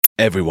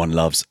Everyone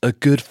loves a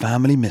good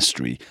family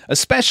mystery,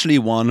 especially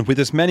one with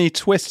as many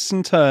twists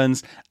and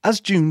turns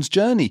as June's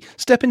Journey.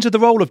 Step into the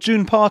role of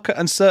June Parker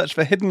and search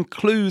for hidden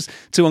clues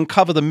to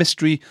uncover the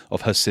mystery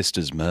of her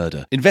sister's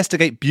murder.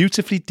 Investigate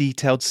beautifully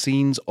detailed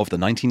scenes of the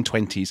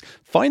 1920s,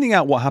 finding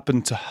out what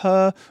happened to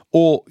her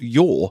or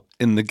your,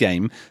 in the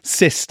game,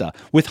 sister.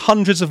 With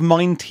hundreds of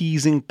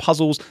mind-teasing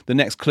puzzles, the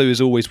next clue is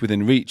always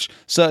within reach.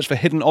 Search for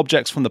hidden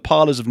objects from the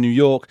parlours of New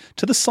York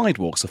to the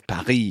sidewalks of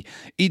Paris.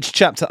 Each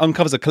chapter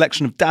uncovers a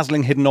collection of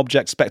dazzling hidden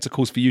object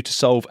spectacles for you to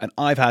solve, and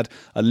I've had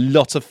a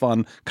lot of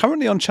fun.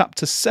 Currently on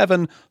chapter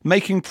 7,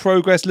 making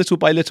progress little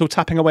by little,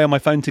 tapping away on my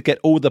phone to get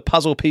all the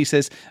puzzle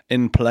pieces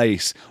in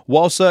place.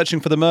 While searching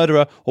for the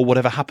murderer or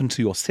whatever happened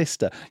to your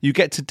sister, you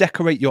get to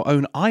decorate your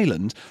own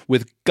island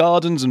with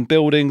gardens and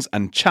buildings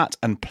and chat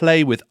and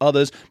play with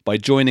others by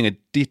joining a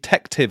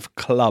detective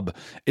club.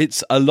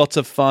 It's a lot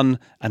of fun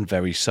and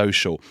very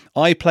social.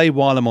 I play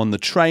while I'm on the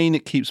train.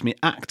 It keeps me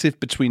active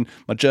between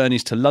my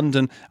journeys to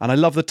London, and I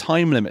love the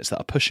time limits that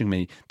are pushing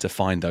me to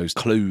find those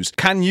clues.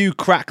 Can you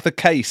crack the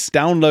case?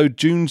 Download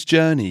June's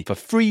Journey for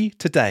free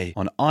today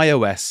on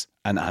iOS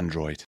and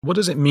Android. What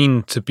does it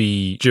mean to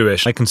be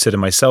Jewish? I consider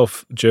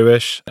myself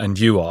Jewish and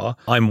you are.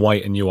 I'm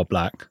white and you are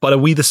black. But are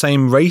we the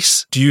same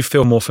race? Do you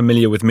feel more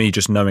familiar with me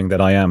just knowing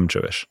that I am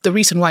Jewish? The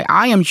reason why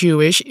I am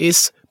Jewish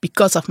is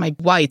because of my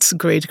white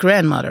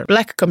great-grandmother.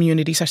 Black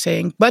communities are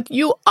saying, but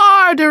you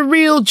are the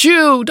real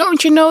Jew.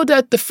 Don't you know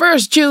that the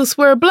first Jews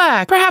were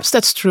black? Perhaps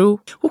that's true.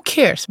 Who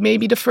cares?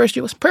 Maybe the first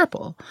Jew was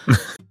purple.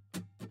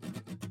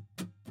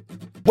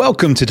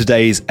 Welcome to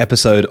today's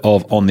episode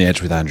of On the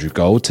Edge with Andrew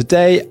Gold.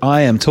 Today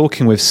I am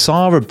talking with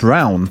Sarah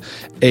Brown,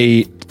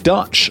 a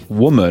Dutch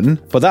woman,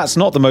 but that's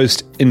not the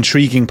most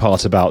intriguing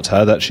part about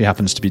her, that she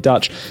happens to be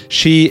Dutch.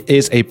 She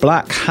is a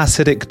black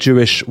Hasidic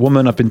Jewish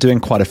woman. I've been doing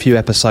quite a few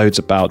episodes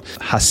about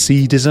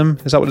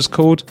Hasidism. Is that what it's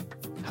called?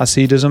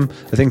 Hasidism,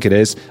 I think it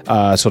is,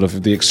 sort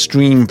of the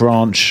extreme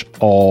branch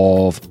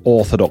of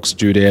Orthodox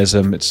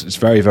Judaism. It's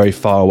very, very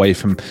far away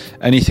from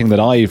anything that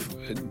I've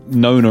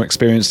known or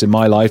experienced in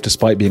my life,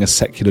 despite being a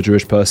secular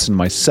Jewish person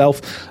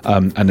myself.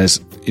 And there's,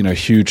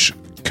 huge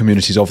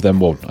communities of them.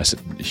 Well, I said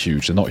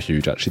huge. They're not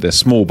huge, actually. They're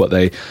small, but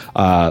they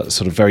are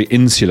sort of very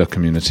insular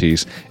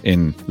communities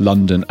in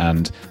London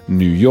and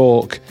New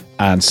York.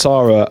 And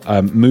Sarah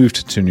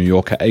moved to New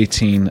York at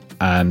 18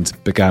 and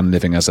began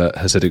living as a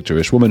Hasidic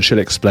Jewish woman. She'll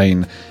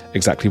explain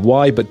exactly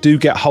why, but do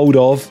get hold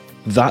of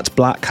That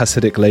Black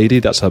Hasidic Lady.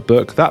 That's her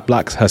book, That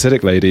Black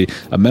Hasidic Lady,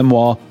 a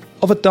memoir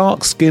of a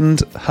dark-skinned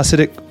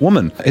Hasidic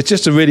woman. It's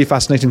just a really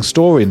fascinating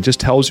story and just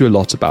tells you a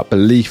lot about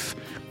belief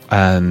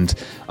and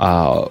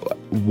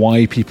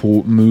why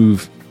people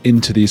move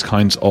into these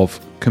kinds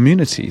of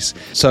communities.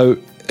 So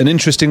an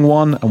interesting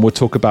one, and we'll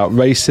talk about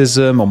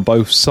racism on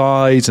both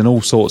sides and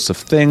all sorts of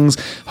things.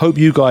 Hope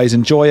you guys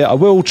enjoy it. I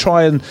will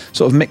try and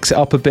sort of mix it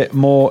up a bit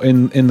more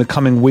in the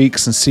coming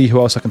weeks and see who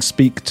else I can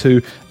speak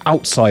to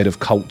outside of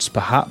cults,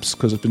 perhaps,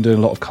 because I've been doing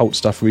a lot of cult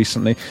stuff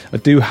recently. I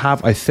do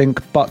have, I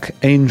think, Buck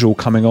Angel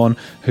coming on,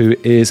 who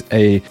is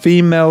a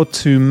female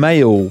to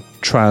male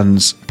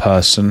trans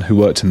person who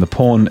worked in the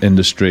porn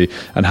industry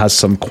and has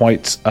some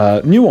quite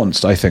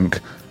nuanced, I think,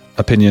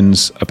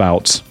 opinions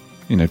about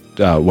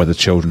whether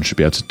children should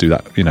be able to do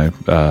that,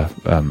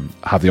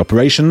 have the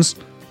operations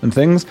and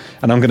things.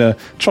 And I'm going to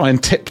try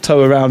and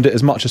tiptoe around it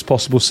as much as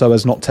possible so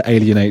as not to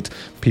alienate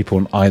people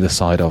on either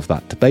side of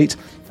that debate.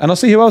 And I'll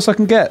see who else I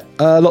can get.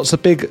 Lots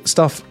of big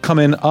stuff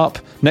coming up.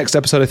 Next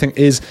episode, I think,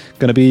 is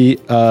going to be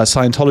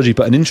Scientology,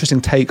 but an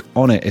interesting take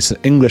on it. It's an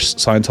English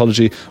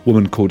Scientology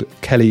woman called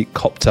Kelly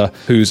Copter,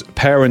 whose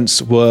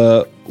parents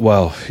were,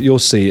 well, you'll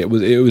see.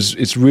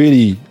 It's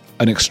really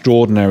an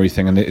extraordinary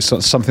thing, and it's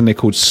something they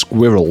called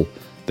squirrel.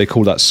 They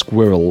call that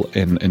squirrel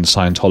in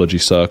Scientology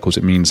circles.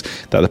 It means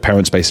that the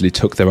parents basically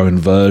took their own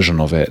version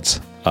of it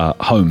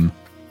home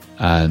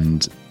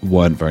and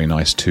weren't very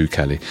nice to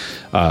Kelly.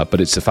 But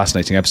it's a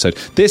fascinating episode.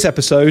 This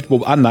episode,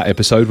 and that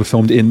episode, were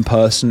filmed in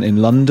person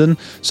in London.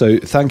 So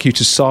thank you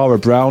to Sarah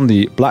Brown,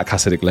 the Black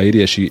Hasidic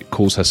Lady, as she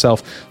calls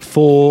herself,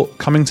 for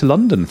coming to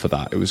London for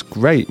that. It was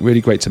great, really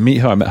great to meet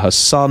her. I met her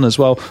son as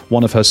well,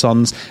 one of her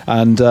sons.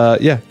 And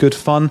good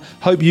fun.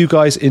 Hope you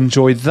guys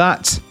enjoyed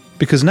that,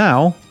 because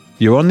now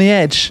you're on the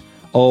edge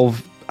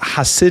of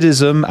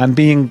Hasidism and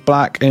being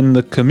black in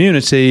the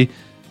community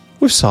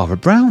with Sarah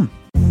Brown.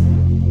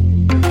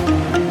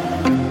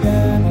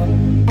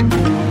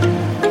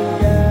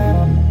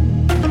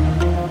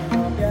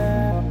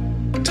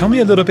 Tell me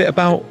a little bit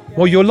about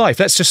your life.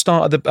 Let's just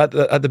start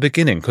at the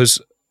beginning,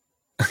 because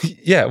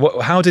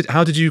how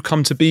did you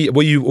come to be?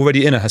 Were you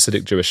already in a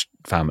Hasidic Jewish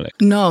family?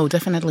 No,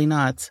 definitely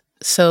not.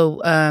 So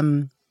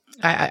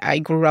I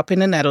grew up in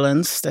the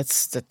Netherlands.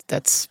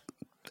 That's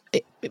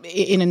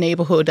in a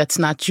neighborhood that's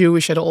not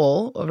Jewish at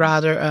all,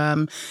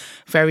 rather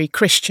very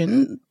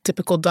Christian,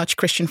 typical Dutch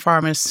Christian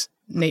farmers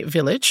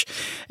village.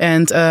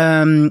 And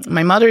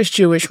my mother is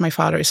Jewish, my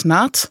father is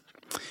not.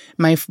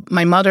 My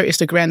mother is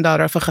the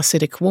granddaughter of a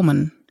Hasidic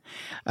woman.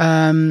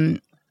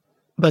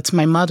 But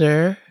my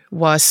mother's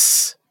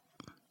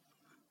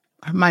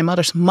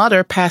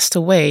mother passed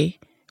away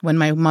when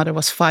my mother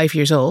was 5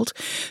 years old.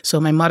 So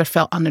my mother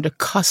fell under the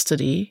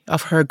custody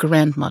of her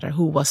grandmother,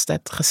 who was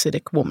that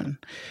Hasidic woman.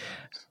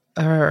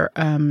 Her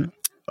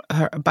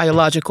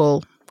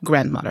biological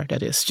grandmother,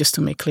 that is, just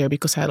to make clear,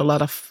 because I had a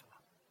lot of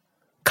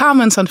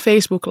comments on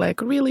Facebook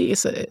like, really,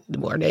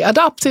 were they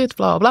adopted,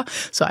 blah, blah.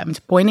 So I'm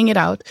pointing it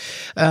out.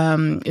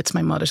 It's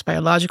my mother's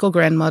biological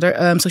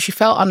grandmother. So she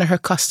fell under her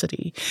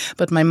custody.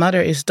 But my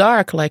mother is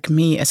dark like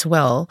me as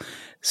well.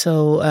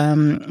 So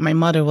my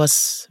mother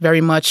was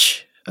very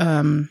much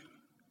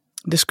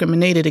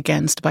discriminated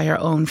against by her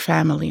own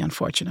family,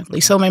 unfortunately.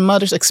 So my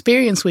mother's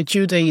experience with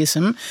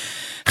Judaism,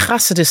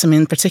 Hasidism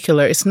in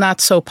particular, is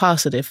not so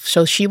positive.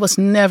 So she was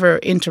never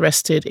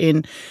interested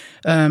in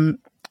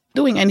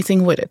doing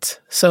anything with it.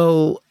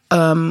 So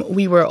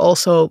we were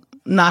also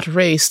not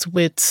raised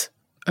with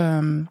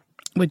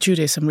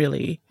Judaism,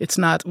 really. It's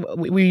not,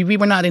 we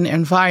were not in an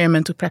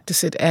environment to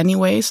practice it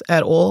anyways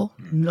at all.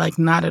 Like,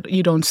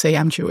 you don't say,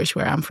 I'm Jewish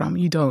where I'm from.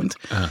 You don't.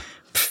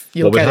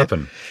 What would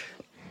happen?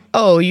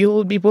 Oh, you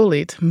will be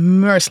bullied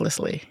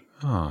mercilessly.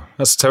 Oh,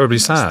 that's terribly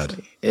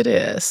sad. It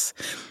is.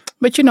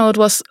 But it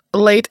was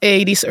late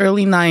 80s,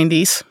 early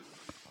 90s.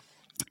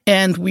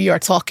 And we are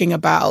talking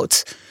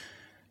about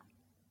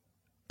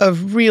a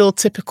real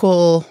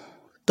typical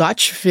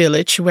Dutch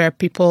village where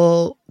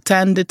people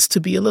tended to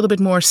be a little bit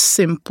more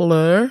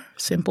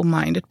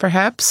simple-minded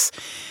perhaps.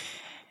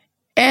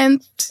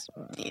 And,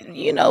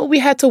 we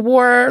had a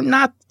war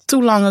not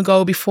too long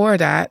ago before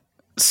that.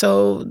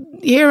 So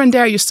here and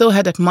there, you still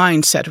had that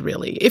mindset,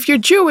 really. If you're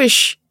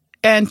Jewish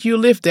and you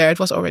lived there, it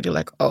was already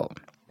like, oh.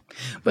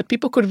 But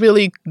people could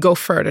really go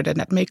further than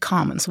that, make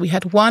comments. We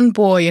had one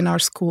boy in our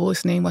school,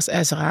 his name was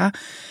Ezra.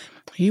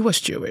 He was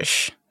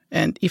Jewish.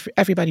 And if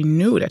everybody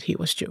knew that he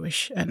was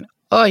Jewish. And,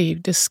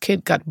 this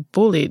kid got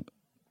bullied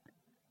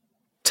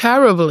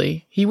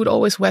terribly. He would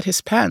always wet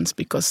his pants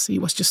because he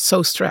was just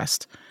so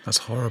stressed. That's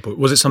horrible.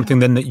 Was it something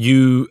then that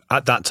you,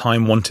 at that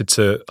time, wanted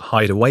to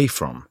hide away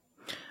from?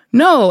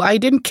 No, I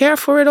didn't care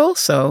for it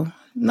also.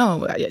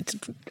 No.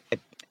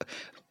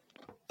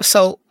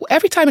 So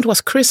every time it was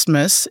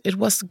Christmas, it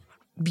was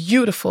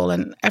beautiful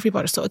and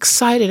everybody was so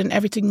excited and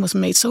everything was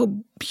made so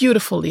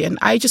beautifully. And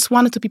I just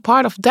wanted to be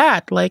part of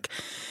that, like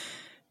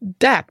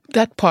that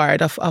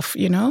part of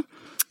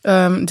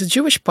the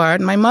Jewish part.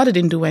 My mother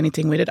didn't do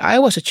anything with it. I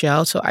was a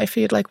child, so I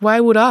felt like, why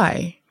would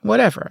I?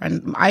 Whatever.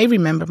 And I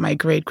remember my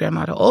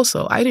great-grandmother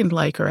also. I didn't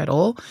like her at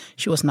all.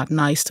 She was not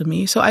nice to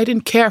me. So I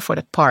didn't care for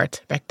that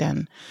part back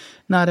then.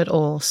 Not at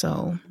all.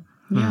 So,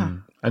 yeah.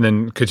 And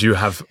then could you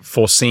have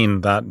foreseen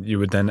that you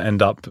would then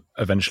end up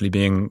eventually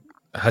being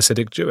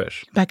Hasidic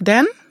Jewish? Back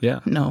then?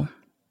 Yeah. No.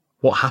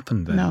 What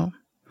happened then? No.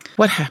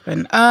 What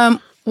happened?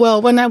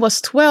 Well, when I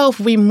was 12,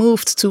 we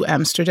moved to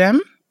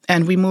Amsterdam.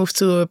 And we moved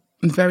to a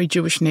very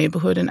Jewish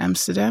neighborhood in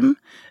Amsterdam.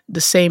 The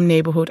same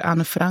neighborhood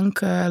Anne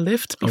Frank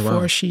lived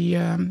before she,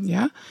 And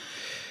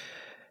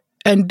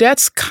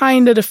that's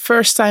kind of the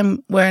first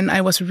time when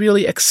I was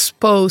really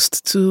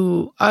exposed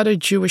to other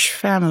Jewish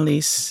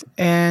families.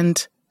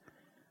 And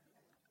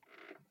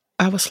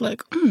I was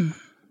like,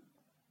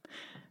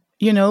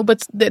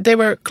 but they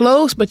were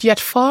close, but yet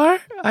far.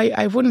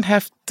 I wouldn't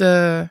have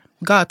the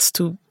guts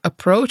to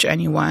approach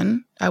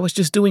anyone. I was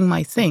just doing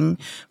my thing.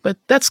 But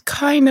that's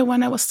kind of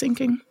when I was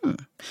thinking,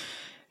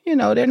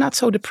 they're not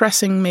so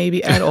depressing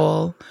maybe at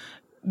all.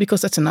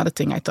 Because that's another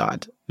thing I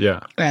thought.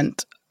 Yeah.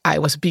 And I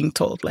was being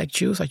told, like,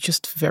 Jews are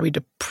just very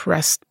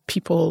depressed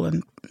people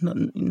and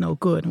no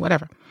good and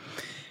whatever.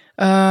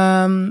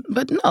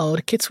 But no,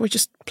 the kids were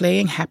just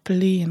playing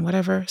happily and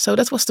whatever. So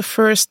that was the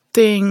first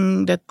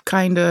thing that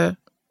kind of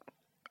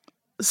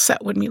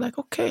sat with me, like,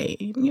 okay,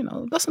 it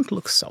doesn't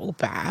look so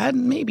bad.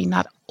 Maybe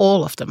not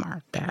all of them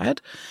are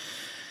bad.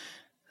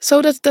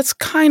 So that's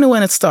kind of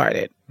when it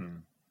started.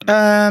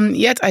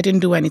 Yet I didn't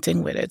do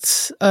anything with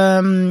it.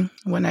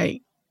 When I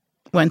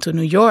went to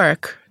New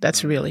York,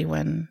 that's really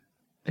when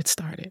it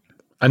started.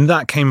 And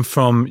that came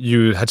from,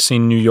 you had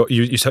seen New York,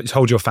 you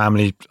told your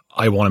family,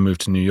 I want to move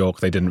to New York.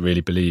 They didn't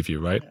really believe you,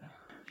 right?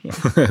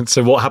 Yeah.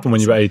 So what happened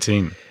when you were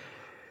 18?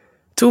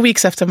 2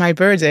 weeks after my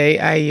birthday,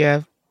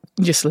 I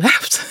just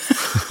left.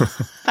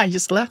 I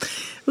just left.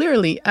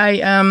 Literally,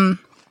 I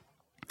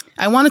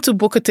wanted to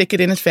book a ticket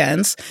in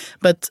advance,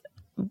 but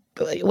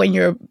when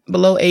you're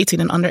below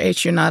 18 and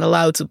underage, you're not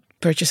allowed to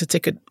purchase a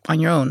ticket on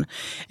your own.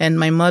 And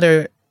my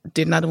mother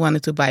did not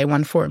want to buy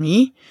one for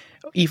me,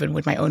 even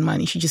with my own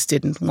money. She just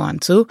didn't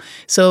want to.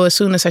 So as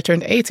soon as I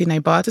turned 18, I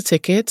bought a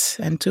ticket.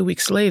 And 2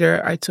 weeks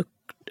later, I took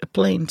a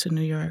plane to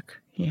New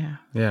York. Yeah.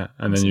 Yeah.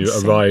 And then you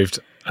arrived,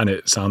 and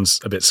it sounds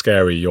a bit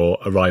scary, your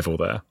arrival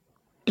there.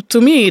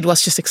 To me, it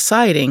was just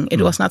exciting.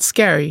 It was not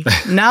scary.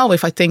 Now,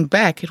 if I think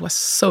back, it was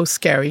so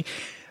scary.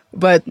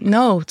 But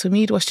no, to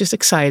me, it was just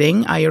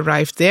exciting. I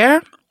arrived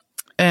there,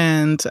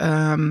 and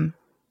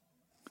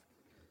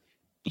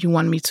you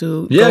want me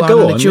to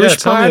go on the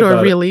Jewish part,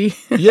 or really?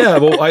 Yeah,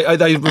 well, I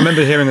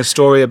remember hearing a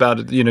story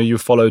about, you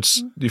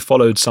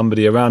followed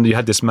somebody around. You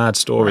had this mad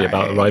story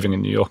about arriving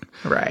in New York.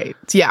 Right.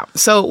 Yeah.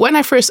 So when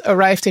I first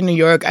arrived in New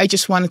York, I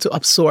just wanted to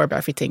absorb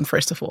everything.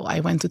 First of all, I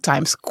went to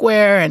Times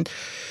Square and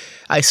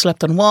I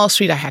slept on Wall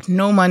Street. I had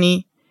no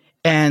money.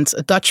 And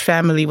a Dutch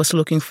family was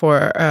looking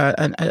for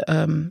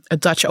a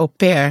Dutch au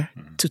pair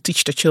to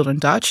teach the children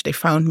Dutch. They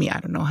found me, I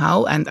don't know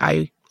how, and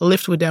I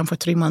lived with them for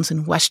 3 months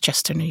in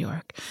Westchester, New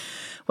York.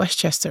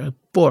 Westchester,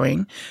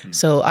 boring.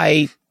 So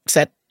I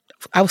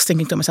was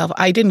thinking to myself,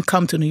 I didn't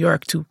come to New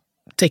York to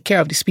take care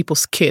of these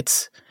people's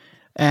kids.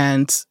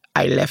 And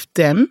I left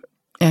them.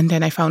 And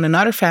then I found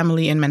another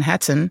family in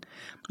Manhattan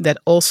that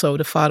also,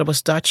 the father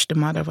was Dutch, the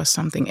mother was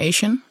something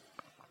Asian.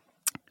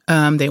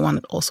 They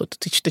wanted also to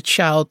teach the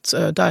child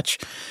Dutch.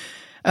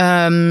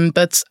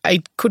 But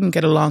I couldn't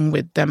get along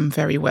with them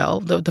very well.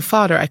 The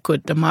father I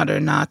could, the mother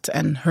not,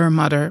 and her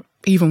mother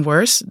even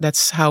worse.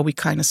 That's how we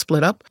kind of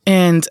split up.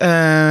 And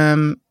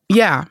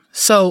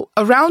so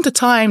around the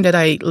time that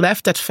I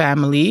left that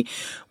family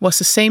was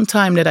the same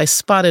time that I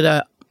spotted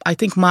I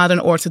think, modern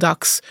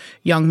Orthodox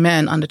young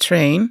man on the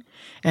train.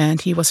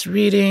 And he was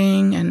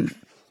reading and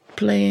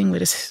playing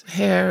with his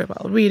hair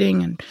while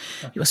reading. And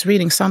he was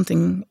reading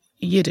something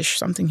Yiddish,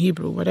 something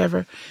Hebrew,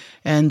 whatever.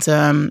 And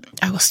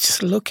I was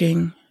just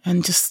looking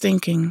and just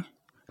thinking,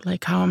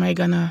 like, how am I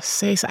going to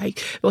say so?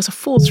 It was a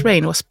full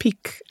train. It was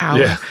peak hour.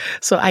 Yeah.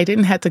 So I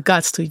didn't have the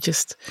guts to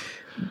just,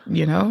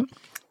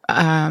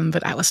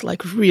 but I was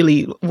like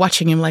really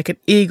watching him like an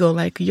eagle,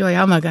 like, yo,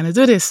 how am I going to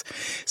do this?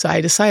 So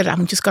I decided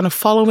I'm just going to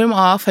follow him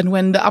off. And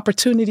when the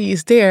opportunity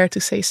is there to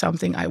say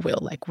something, I will,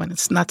 like when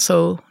it's not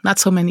so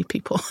many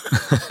people.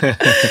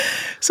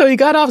 So he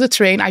got off the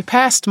train. I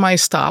passed my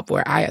stop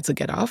where I had to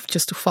get off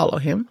just to follow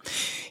him.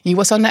 He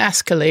was on the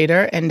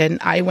escalator, and then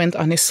I went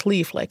on his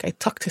sleeve, like I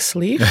tucked his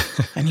sleeve,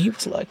 and he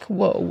was like,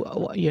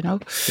 whoa,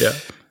 Yeah.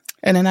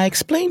 And then I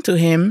explained to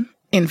him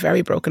in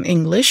very broken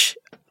English,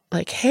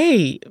 like,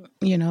 hey,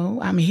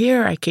 I'm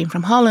here. I came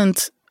from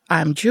Holland.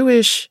 I'm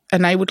Jewish,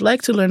 and I would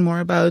like to learn more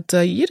about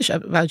Yiddish,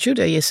 about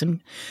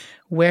Judaism.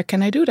 Where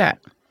can I do that?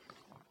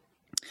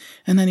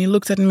 And then he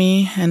looked at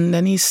me, and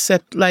then he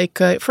said,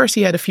 first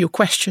he had a few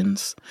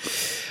questions,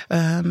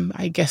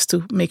 I guess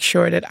to make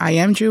sure that I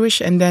am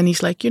Jewish. And then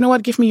he's like, you know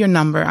what, give me your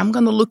number. I'm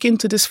going to look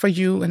into this for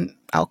you, and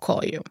I'll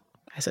call you.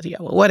 I said, yeah,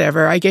 well,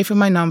 whatever. I gave him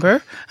my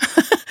number.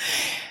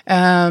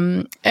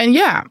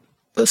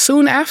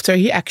 Soon after,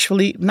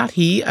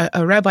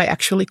 a rabbi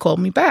actually called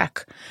me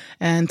back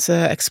and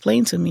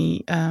explained to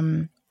me,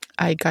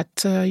 I got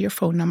your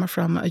phone number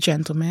from a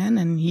gentleman,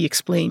 and he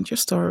explained your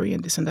story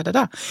and this and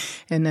da.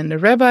 And then the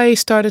rabbi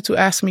started to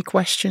ask me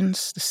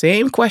questions, the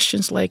same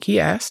questions like he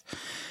asked.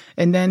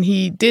 And then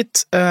he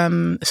did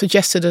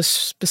suggested a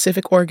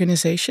specific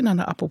organization on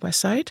the Upper West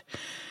Side.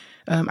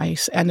 I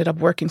ended up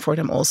working for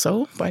them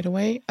also, by the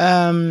way.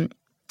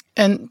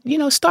 And,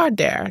 start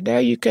there.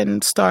 There you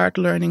can start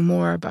learning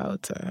more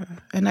about,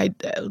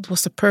 it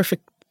was the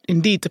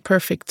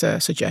perfect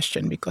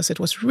suggestion, because it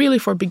was really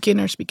for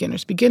beginners,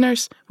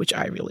 which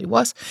I really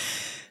was.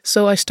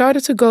 So I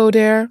started to go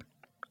there.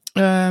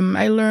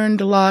 I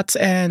learned a lot,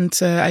 and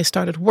I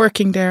started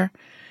working there.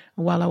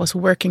 While I was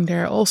working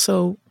there,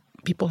 also,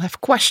 people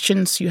have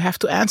questions. You have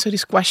to answer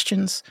these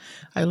questions.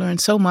 I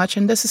learned so much,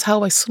 and this is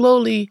how I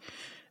slowly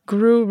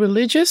grew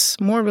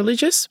more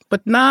religious,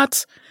 but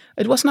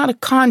it was not a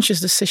conscious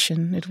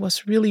decision. It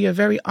was really a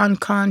very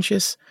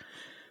unconscious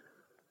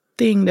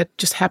thing that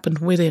just happened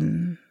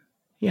within.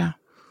 Yeah.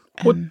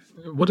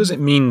 What does it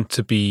mean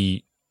to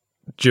be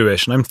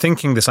Jewish? And I'm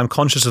thinking this, I'm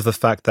conscious of the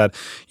fact that,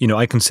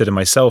 I consider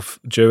myself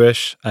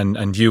Jewish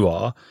and you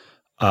are.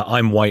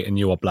 I'm white and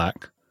you are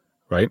black,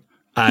 right?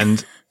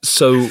 And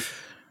so,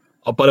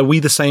 but are we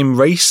the same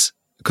race?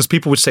 Because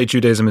people would say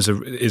Judaism is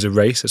a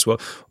race as well.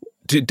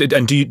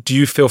 Do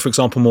you feel, for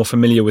example, more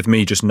familiar with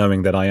me just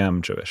knowing that I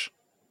am Jewish?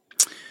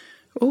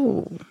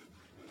 Oh,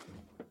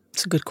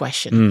 it's a good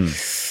question.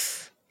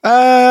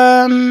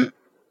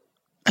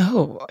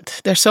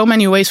 There's so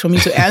many ways for me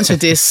to answer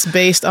this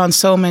based on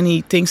so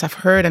many things I've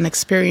heard and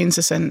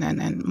experiences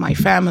and my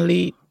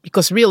family.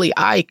 Because really,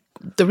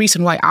 the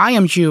reason why I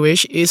am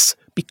Jewish is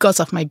because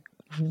of my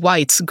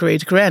white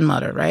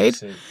great-grandmother,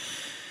 right?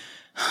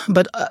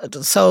 But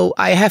so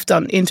I have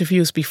done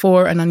interviews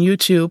before, and on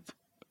YouTube,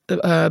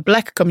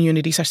 black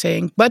communities are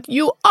saying, but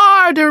you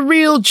are the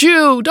real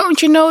Jew.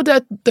 Don't you know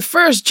that the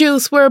first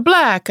Jews were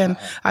black? And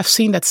I've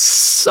seen that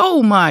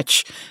so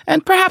much.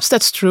 And perhaps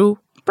that's true.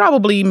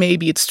 Probably,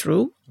 maybe it's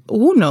true.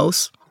 Who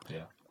knows?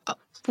 Yeah.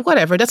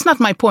 Whatever. That's not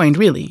my point,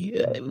 really.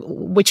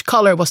 Which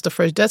color was the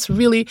first? That's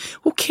really,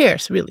 who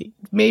cares, really?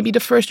 Maybe the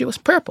first Jew was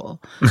purple.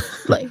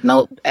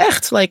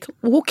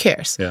 Who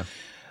cares? Yeah.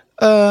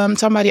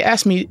 Somebody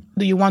asked me,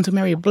 do you want to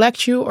marry a black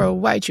Jew or a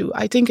white Jew?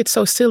 I think it's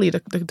so silly.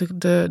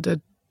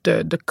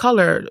 The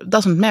color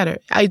doesn't matter.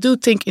 I do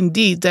think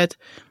indeed that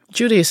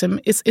Judaism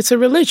it's a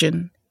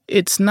religion.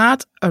 It's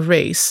not a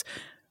race.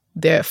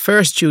 The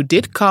first Jew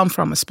did come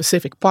from a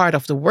specific part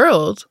of the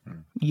world,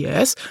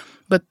 yes,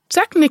 but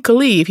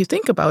technically, if you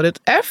think about it,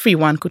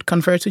 everyone could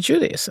convert to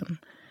Judaism.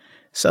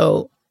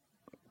 So,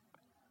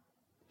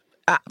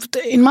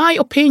 in my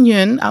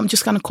opinion, I'm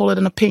just going to call it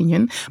an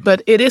opinion,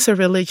 but it is a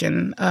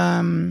religion.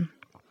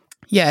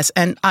 Yes,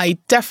 and I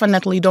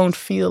definitely don't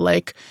feel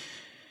like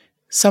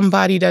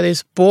somebody that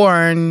is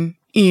born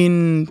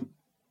in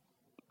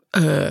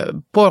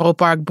Borough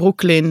Park,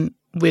 Brooklyn,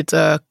 with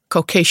a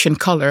Caucasian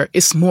color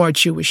is more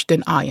Jewish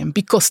than I am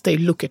because they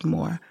look it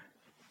more.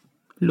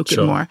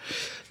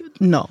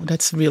 No,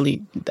 that's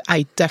really,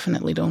 I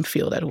definitely don't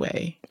feel that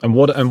way. And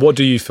what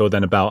do you feel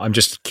then about? I'm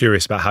just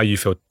curious about how you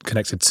feel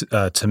connected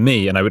to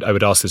me, and I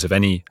would ask this of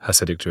any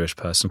Hasidic Jewish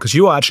person, because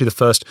you are actually the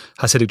first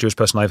Hasidic Jewish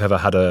person I've ever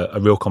had a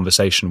real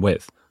conversation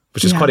with,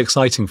 which is quite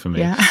exciting for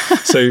me. Yeah.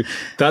 So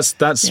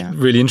that's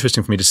really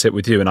interesting for me to sit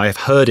with you. And I have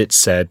heard it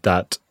said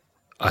that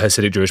a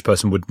Hasidic Jewish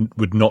person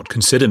would not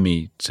consider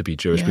me to be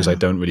Jewish because I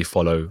don't really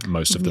follow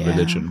most of the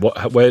religion.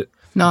 Where?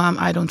 No,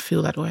 I don't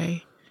feel that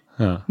way.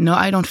 No,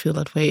 I don't feel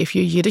that way. If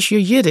you're Yiddish, you're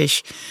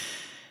Yiddish.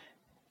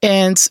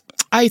 And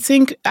I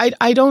think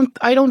I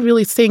don't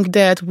really think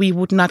that we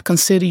would not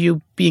consider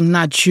you being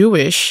not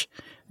Jewish.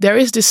 There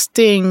is this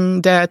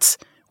thing that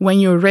when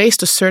you're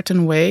raised a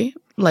certain way,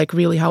 like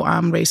really how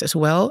I'm raised as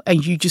well,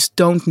 and you just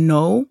don't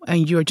know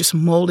and you're just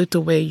molded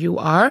the way you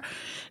are,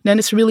 then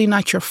it's really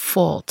not your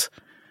fault.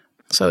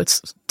 So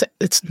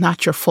it's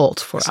not your fault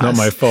for us. It's not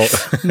my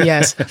fault.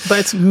 Yes,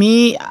 but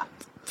me,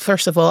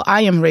 first of all,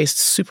 I am raised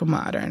super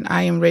modern.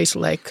 I am raised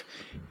like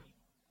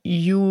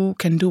you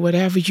can do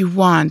whatever you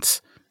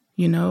want,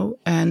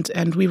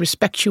 and we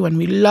respect you and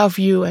we love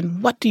you.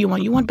 And what do you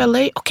want? You want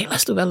ballet? Okay,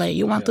 let's do ballet.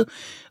 You want to,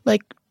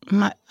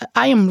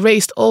 I am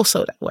raised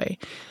also that way.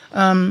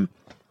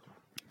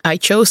 I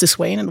chose this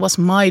way and it was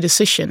my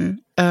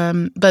decision.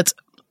 But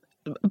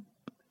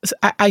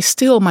I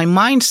still, my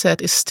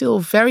mindset is still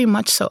very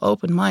much so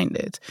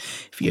open-minded.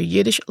 If you're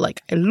Yiddish,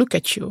 I look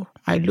at you.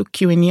 I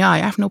look you in the eye.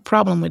 I have no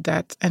problem with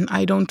that. And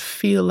I don't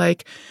feel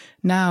like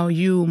now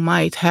you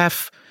might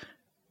have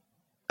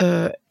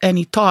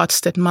any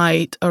thoughts that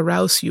might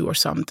arouse you or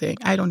something.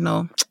 I don't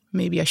know.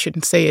 Maybe I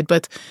shouldn't say it.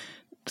 But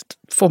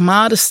for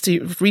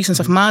reasons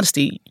of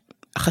modesty,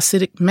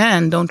 Hasidic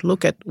men don't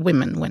look at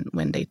women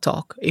when they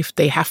talk, if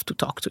they have to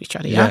talk to each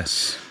other. Yeah?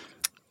 Yes.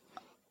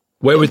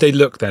 Where would they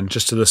look then?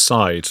 Just to the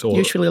side? Or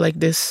usually like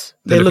this.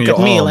 They look at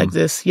me like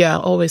this. Yeah,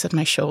 always at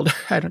my shoulder.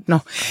 I don't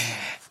know.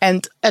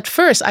 And at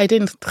first, I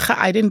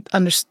didn't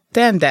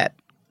understand that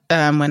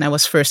when I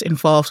was first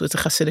involved with the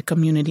Hasidic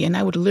community. And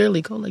I would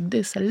literally go like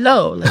this,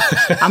 hello,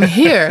 I'm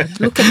here,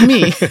 look at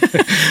me.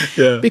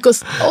 Yeah.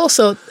 Because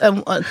also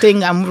a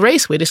thing I'm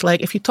raised with is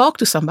if you talk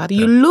to somebody,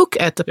 you look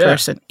at the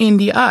person in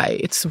the eye.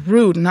 It's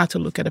rude not to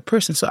look at a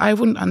person. So I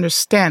wouldn't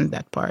understand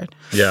that part.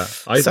 Yeah,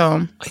 I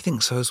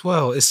think so as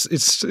well.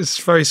 It's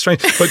very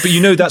strange. But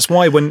that's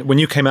why when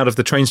you came out of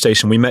the train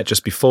station, we met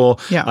just before.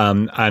 Yeah.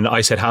 And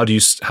I said, how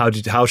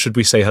should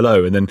we say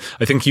hello? And then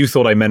I think you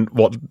thought I meant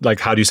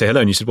how do you say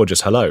hello? And you said, well,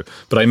 just hello.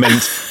 But I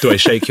meant, do I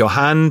shake your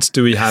hand?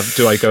 Do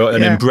I go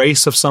an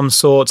embrace of some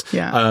sort?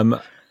 Yeah.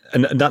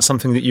 And that's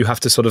something that you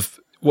have to sort of,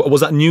 was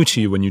that new to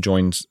you when you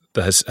joined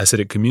the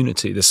Hasidic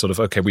community? This sort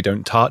of, okay, we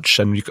don't touch,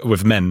 and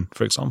with men,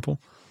 for example?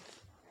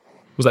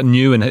 Was that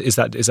new, and is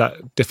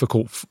that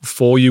difficult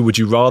for you? Would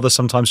you rather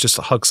sometimes just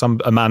hug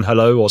a man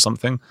hello or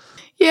something?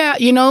 Yeah,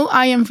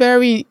 I am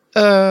very...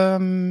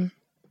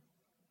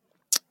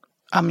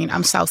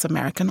 I'm South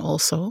American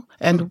also,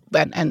 and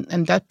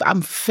that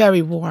I'm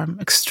very warm,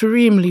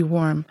 extremely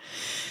warm.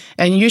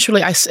 And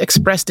usually I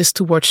express this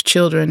towards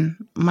children.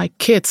 My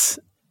kids,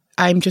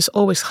 I'm just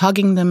always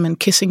hugging them and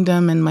kissing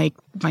them, and my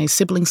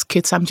siblings'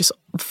 kids, I'm just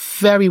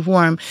very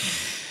warm.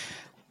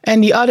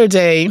 And the other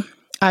day,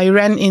 I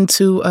ran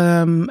into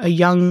a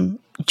young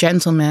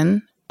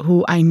gentleman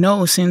who I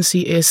know since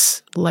he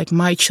is like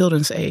my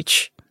children's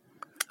age.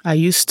 I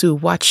used to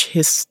watch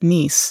his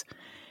niece.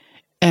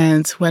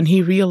 And when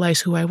he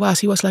realized who I was,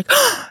 he was like,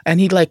 and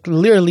he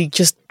literally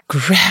just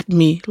grabbed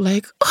me oh,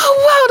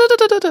 wow. Da,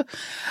 da, da, da.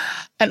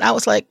 And I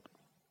was like,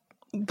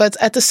 but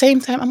at the same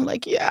time, I'm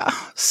like, yeah,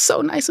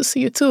 so nice to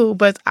see you too.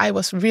 But I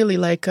was really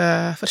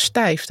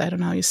verstijfd. I don't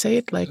know how you say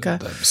it.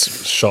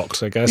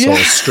 Shocked, I guess, or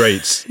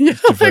straight. Yeah,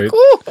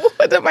 ooh,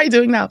 what am I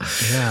doing now?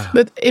 Yeah.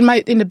 But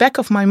in the back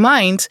of my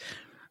mind,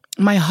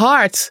 my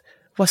heart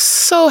was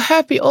so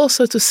happy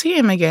also to see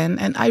him again.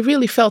 And I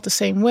really felt the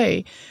same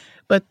way.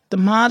 But the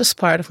modest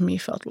part of me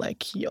felt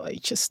like,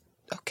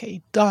 okay,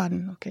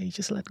 done. Okay,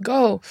 just let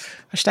go.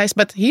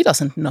 But he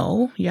doesn't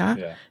know,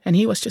 yeah? And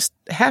he was just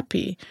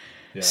happy.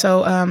 Yeah.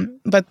 So,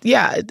 but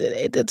yeah,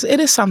 it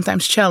is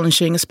sometimes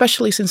challenging,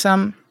 especially since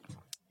I'm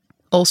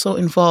also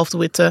involved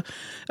with the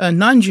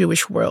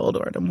non-Jewish world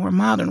or the more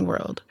modern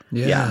world.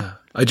 Yeah.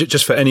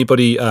 Just for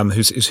anybody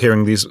who's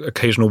hearing these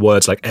occasional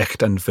words like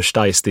echt and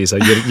verstehst, these are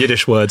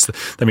Yiddish words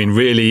that mean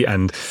really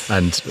and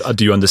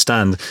do you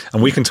understand?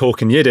 And we can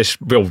talk in Yiddish,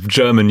 well,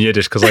 German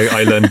Yiddish, because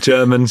I learned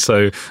German,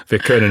 so wir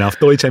können auf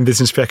Deutsch ein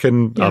bisschen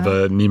sprechen,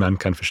 aber niemand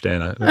kann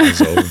verstehen.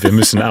 Also wir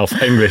müssen auf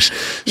English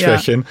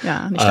sprechen.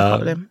 Yeah, nicht ein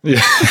Problem.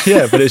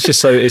 Yeah, but it's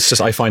just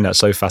I find that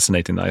so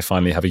fascinating that I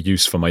finally have a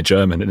use for my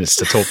German, and it's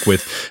to talk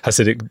with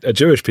Hasidic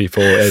Jewish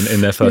people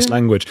in their first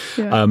language.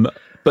 Yeah.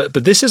 But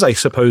this is, I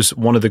suppose,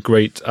 one of the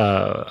great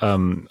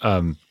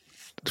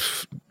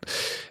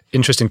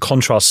interesting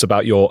contrasts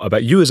about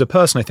you as a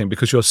person, I think,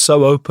 because you're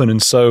so open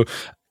and so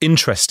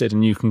interested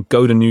and you can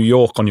go to New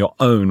York on your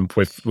own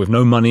with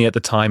no money at the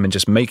time and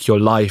just make your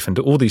life and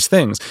do all these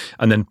things.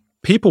 And then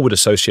people would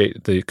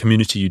associate the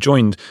community you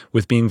joined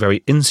with being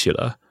very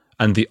insular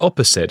and the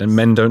opposite, and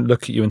men don't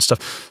look at you and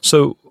stuff.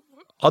 So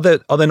are there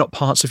not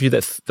parts of you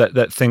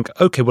that think,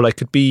 okay, well, I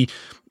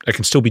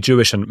can still be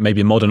Jewish and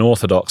maybe modern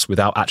Orthodox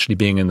without actually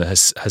being in the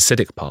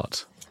Hasidic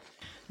part?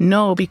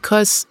 No,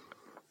 because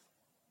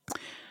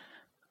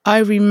I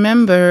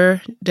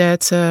remember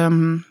that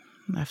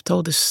I've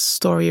told this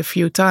story a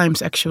few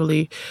times,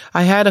 actually.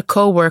 I had a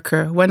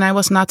coworker when I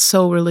was not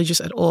so religious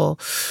at all.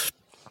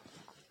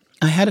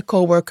 I had a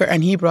coworker,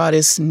 and he brought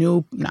his she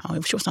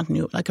was not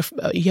new,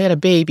 he had a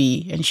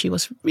baby, and she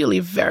was really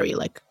very,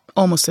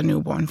 almost a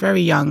newborn,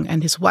 very young,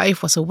 and his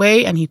wife was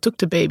away, and he took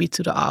the baby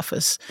to the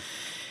office.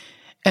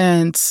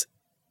 And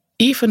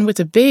even with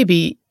the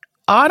baby,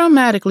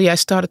 automatically I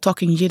started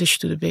talking Yiddish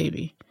to the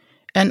baby.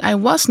 And I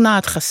was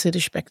not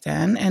Hasidic back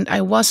then, and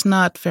I was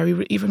not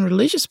very even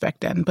religious back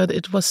then, but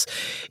it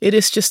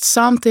is just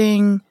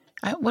something.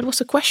 What was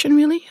the question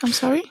really? I'm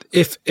sorry.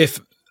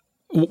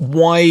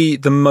 Why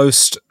the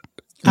most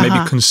maybe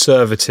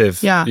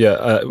conservative?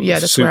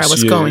 That's where I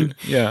was going.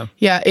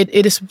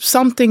 It is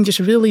something just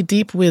really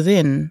deep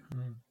within.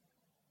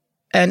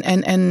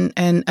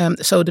 And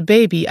so the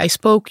baby, I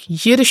spoke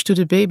Yiddish to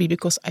the baby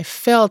because I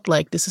felt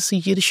like this is a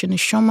Yiddish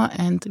neshama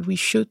and we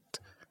should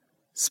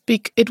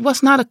speak. It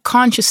was not a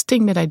conscious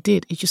thing that I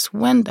did. It just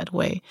went that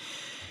way.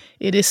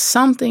 It is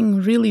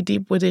something really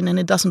deep within, and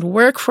it doesn't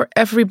work for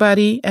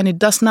everybody, and it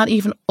does not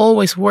even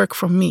always work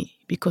for me,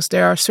 because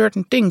there are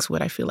certain things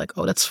where I feel like,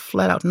 oh, that's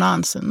flat out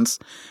nonsense,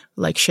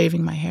 like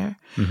shaving my hair,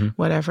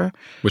 whatever.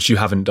 Which you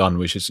haven't done,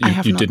 which is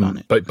you didn't done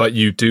it. But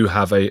you do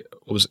have what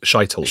was it,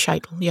 sheitel?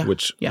 Sheitel, yeah.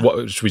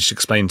 Which we should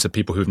explain to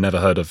people who've never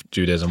heard of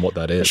Judaism what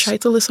that is.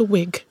 Sheitel is a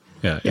wig.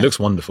 Yeah, it looks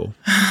wonderful.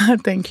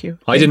 Thank you.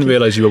 I didn't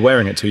realize you were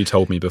wearing it till you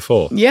told me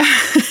before. Yeah,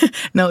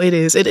 no, it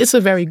is. It is a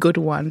very good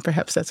one.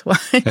 Perhaps that's why.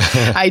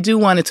 I do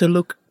want it to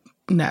look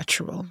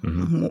natural,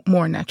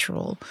 more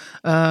natural.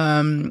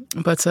 I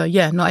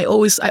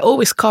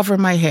always cover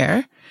my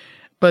hair,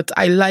 but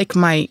I like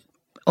my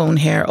own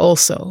hair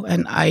also,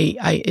 and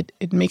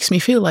it makes me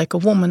feel like a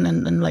woman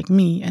and like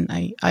me, and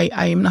I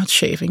am not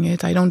shaving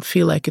it. I don't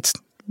feel like it's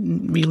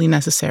really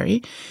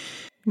necessary.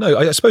 No,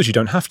 I suppose you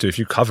don't have to if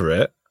you cover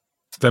it.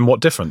 Then what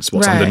difference?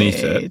 What's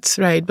underneath it? It's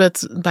right,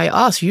 but by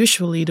us,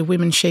 usually the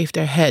women shave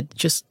their head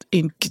just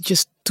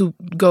to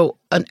go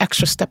an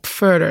extra step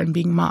further and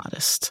being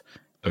modest.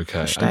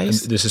 Okay, and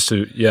this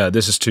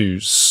is to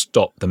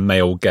stop the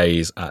male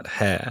gaze at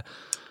hair.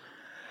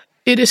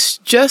 It is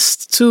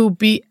just to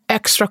be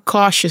extra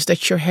cautious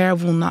that your hair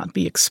will not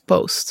be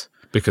exposed.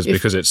 Because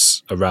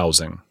it's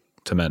arousing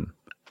to men.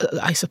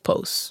 I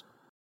suppose.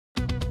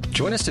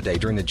 Join us today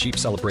during the Jeep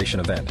Celebration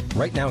event.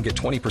 Right now, get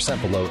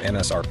 20% below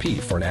MSRP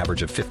for an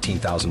average of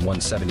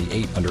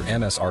 $15,178 under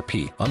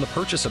MSRP on the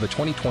purchase of a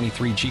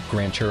 2023 Jeep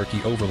Grand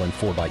Cherokee Overland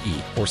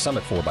 4xE or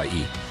Summit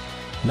 4xE.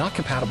 Not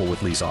compatible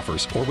with lease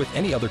offers or with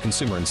any other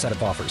consumer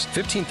incentive offers.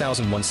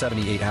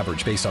 $15,178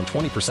 average based on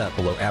 20%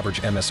 below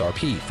average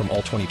MSRP from all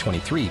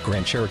 2023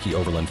 Grand Cherokee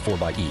Overland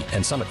 4xE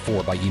and Summit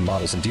 4xE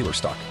models in dealer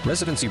stock.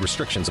 Residency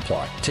restrictions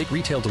apply. Take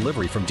retail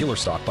delivery from dealer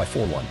stock by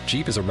 4/1.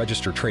 Jeep is a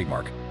registered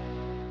trademark.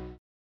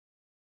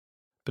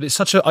 But it's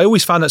I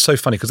always found that so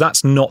funny because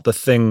that's not the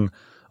thing.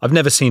 I've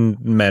never seen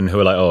men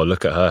who are like, oh,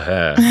 look at her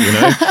hair. You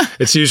know,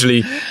 it's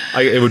usually,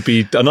 it would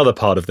be another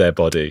part of their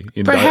body.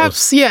 You know?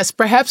 Perhaps, yes.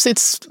 Perhaps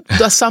it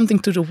does something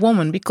to the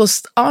woman,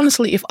 because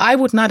honestly, if I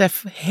would not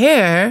have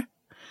hair,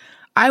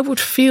 I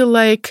would feel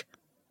like,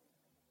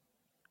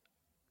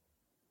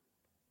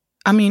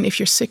 I mean, if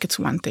you're sick, it's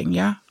one thing,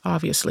 yeah,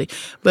 obviously.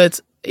 But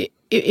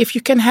if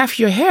you can have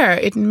your hair,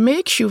 it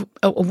makes you,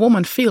 a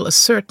woman, feel a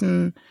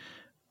certain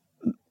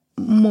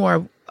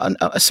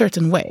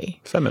way.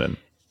 Feminine.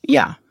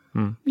 Yeah.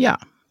 Yeah,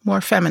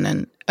 more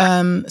feminine.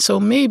 So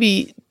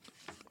maybe,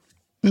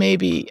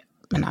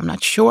 and I'm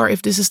not sure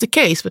if this is the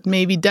case, but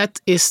maybe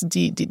that is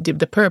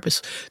the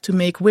purpose, to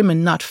make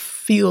women not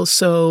feel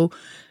so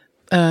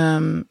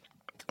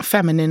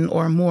feminine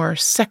or more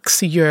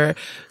sexier,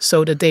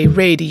 so that they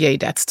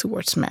radiate that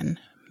towards men.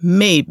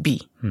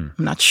 Maybe. I'm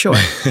not sure.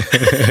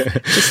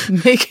 Just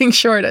making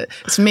sure that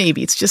it's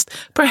maybe. It's just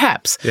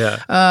perhaps.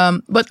 Yeah.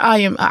 But I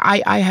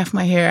have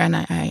my hair, and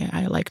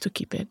I like to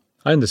keep it.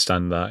 I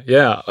understand that.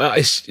 Yeah,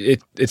 it's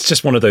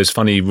just one of those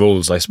funny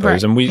rules, I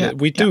suppose. Right. And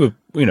we do,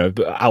 you know,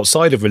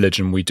 outside of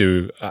religion, we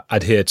do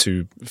adhere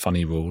to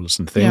funny rules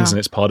and things, and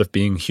it's part of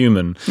being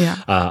human.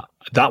 Yeah.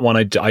 That one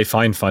I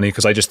find funny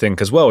because I just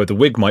think as well, the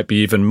wig might be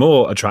even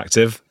more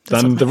attractive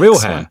than the real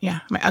hair.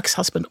 Yeah, my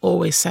ex-husband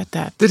always said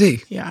that. Did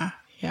he? Yeah.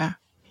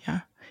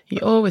 He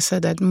always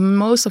said that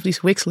most of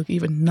these wigs look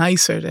even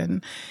nicer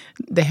than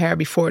the hair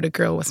before the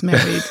girl was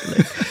married.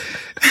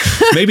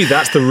 Maybe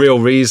that's the real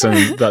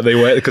reason that they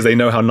wear it, because they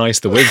know how nice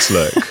the wigs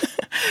look.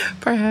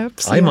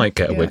 Perhaps. I might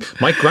get a wig.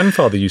 My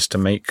grandfather used to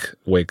make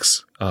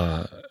wigs.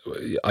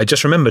 I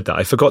just remembered that.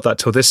 I forgot that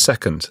till this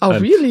second. Oh,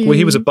 really? Well,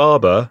 he was a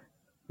barber.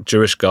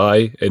 Jewish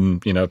guy in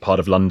part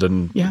of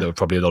London. Yeah. There were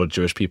probably a lot of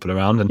Jewish people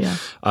around, and Yeah.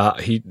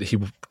 he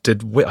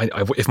did.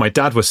 If my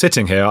dad was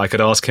sitting here, I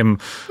could ask him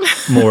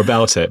more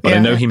about it. But I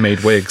know he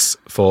made wigs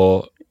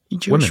for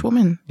Jewish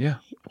women. Yeah.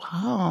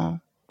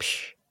 Wow.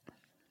 Psh.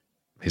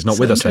 He's not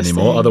So with us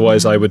anymore. interesting.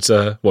 Otherwise, I would.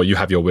 Well, you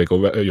have your wig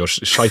already. You're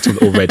scheitel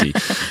already,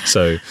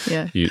 so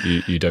Yeah.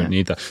 you don't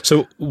need that.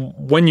 So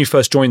when you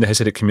first joined the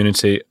Hasidic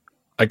community,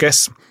 I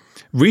guess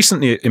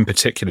recently in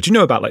particular, do you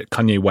know about like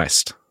Kanye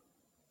West?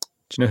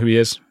 Do you know who he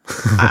is?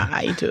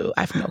 I do.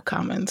 I have no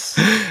comments.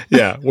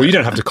 Yeah. Well, you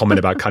don't have to comment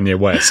about Kanye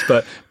West,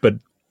 but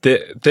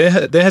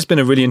there has been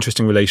a really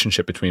interesting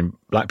relationship between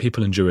black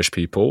people and Jewish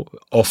people,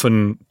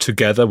 often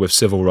together with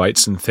civil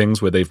rights and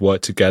things where they've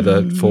worked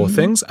together for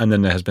things. And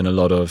then there has been a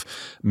lot of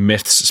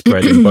myths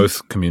spread in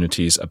both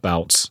communities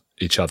about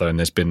each other, and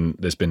there's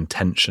been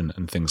tension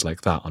and things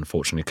like that.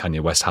 Unfortunately,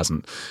 Kanye West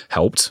hasn't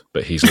helped,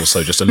 but he's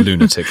also just a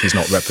lunatic. He's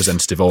not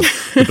representative of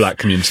the black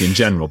community in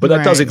general, but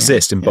that does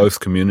exist in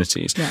both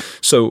communities. Yeah.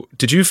 So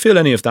did you feel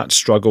any of that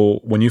struggle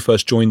when you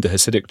first joined the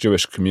Hasidic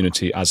Jewish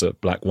community as a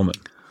black woman?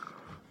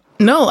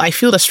 No, I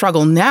feel the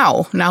struggle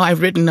now. Now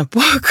I've written a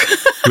book.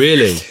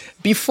 Really?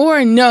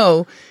 Before,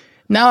 no.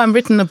 Now I'm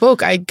written a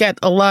book. I get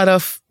a lot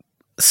of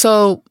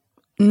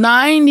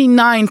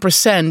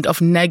 99%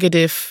 of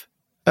negative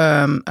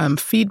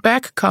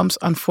feedback comes,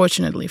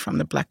 unfortunately, from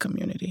the black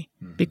community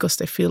because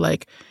they feel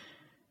like,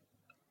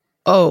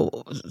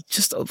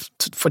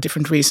 for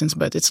different reasons,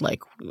 but it's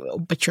like,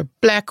 but you're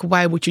black.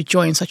 Why would you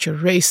join such a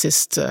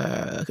racist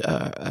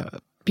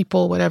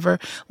people? Whatever,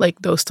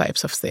 like those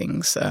types of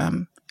things.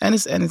 And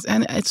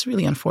it's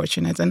really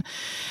unfortunate. And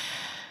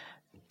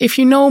if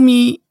you know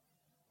me,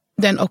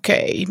 then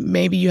okay,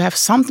 maybe you have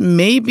something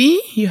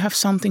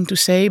to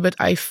say. But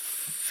I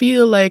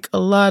feel like a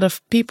lot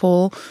of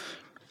people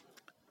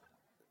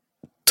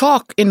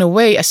talk in a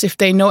way as if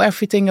they know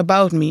everything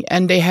about me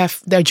and they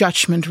have their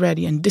judgment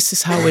ready and this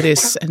is how it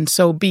is and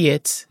so be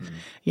it.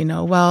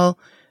 Well,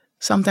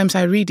 sometimes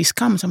I read these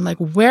comments. I'm like,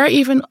 what?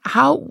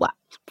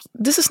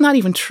 This is not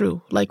even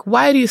true. Like,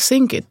 why do you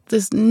think it?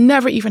 This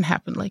never even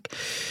happened. Like,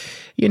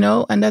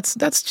 and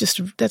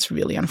that's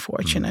really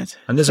unfortunate.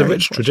 And there's a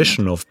rich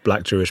tradition of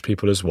black Jewish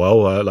people as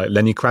well. Like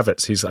Lenny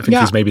Kravitz, I think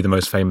he's maybe the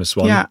most famous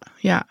one.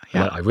 Yeah.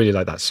 I really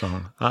like that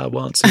song. I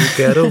want to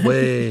get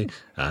away.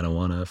 I don't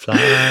want to fly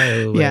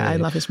away. Yeah, I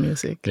love his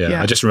music.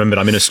 Yeah, I just remembered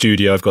I'm in a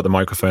studio. I've got the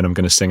microphone. I'm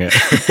going to sing it.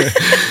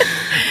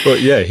 But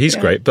yeah, he's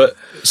great. But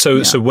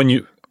so when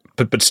you.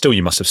 But still,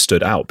 you must have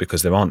stood out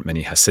because there aren't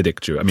many Hasidic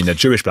Jewish. I mean, they're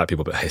Jewish black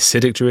people, but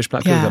Hasidic Jewish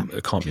black people,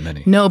 there can't be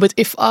many. No, but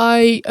if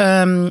I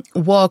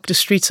walk the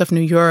streets of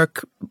New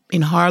York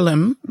in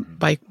Harlem,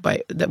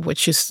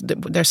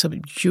 there's a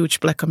huge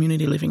black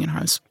community living in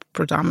Harlem,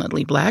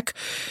 predominantly black.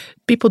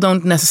 People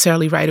don't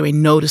necessarily right away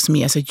notice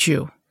me as a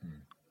Jew,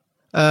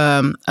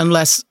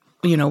 unless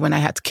when I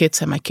had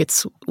kids and my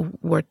kids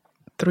were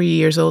 3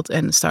 years old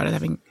and started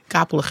having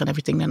kapelig and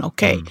everything. Then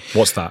okay.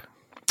 What's that?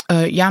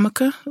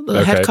 Yarmulke,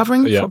 the head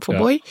covering for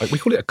boy. We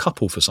call it a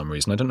couple for some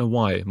reason. I don't know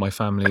why. My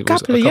family a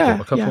couple. We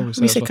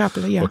say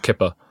couple, Or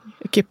kippa.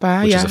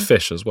 Kippa, which is a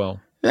fish as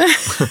well.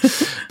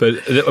 But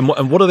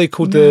and what are they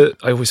called? I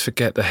always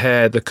forget the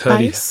hair, the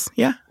curly. Pais,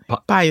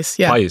 Pais,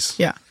 yeah. Pais.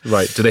 Yeah.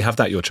 Right. Do they have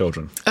that, your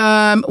children?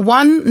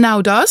 One now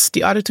does,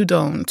 the other two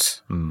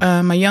don't.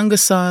 My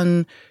youngest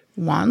son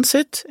wants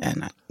it,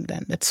 and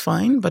then that's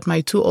fine. But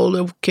my two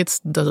older kids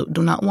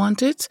do not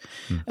want it.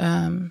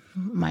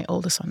 My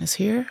oldest son is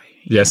here.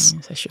 Yes,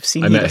 as you've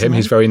seen, I met him.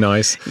 He's very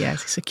nice.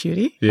 Yes, he's a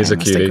cutie. He is a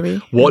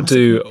cutie. What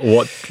do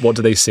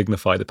they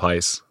signify? The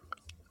pies.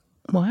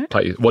 What?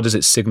 What does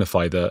it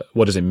signify?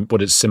 What does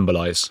it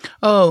symbolize?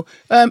 Oh,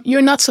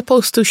 you're not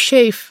supposed to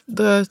shave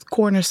the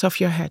corners of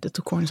your head, the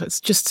two corners. It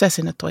just says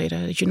in the Torah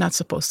that you're not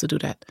supposed to do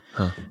that.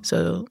 Huh.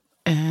 So,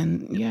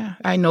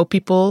 I know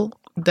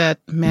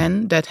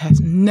men that has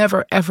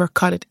never ever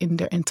cut it in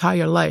their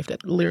entire life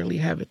that literally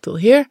have it till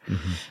here,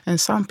 and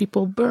some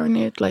people burn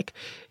it. Like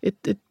it.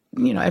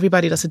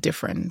 Everybody does it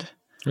different.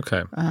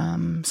 Okay.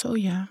 So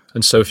yeah.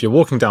 And so if you're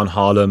walking down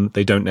Harlem,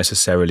 they don't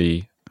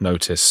necessarily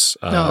notice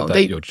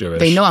that you're Jewish.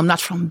 They know I'm not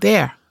from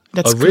there.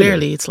 That's really?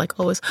 Clearly, it's like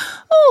always,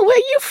 where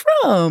you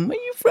from? Where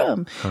you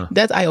from? Huh.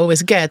 That I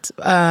always get.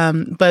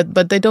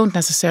 But they don't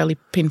necessarily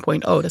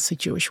pinpoint, that's a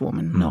Jewish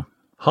woman. No.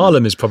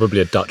 Harlem is probably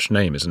a Dutch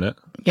name, isn't it?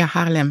 Yeah,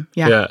 Haarlem.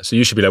 Yeah. Yeah. So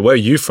you should be like, where are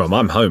you from?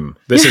 I'm home.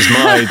 This is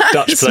my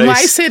Dutch it's place.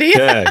 My city.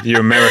 Yeah. You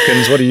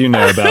Americans, what do you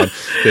know about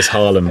this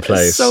Harlem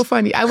place? It's so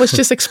funny. I was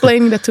just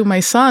explaining that to my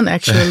son,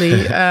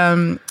 actually.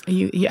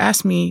 He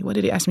asked me, what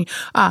did he ask me?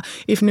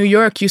 If New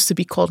York used to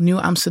be called New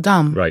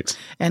Amsterdam. Right.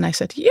 And I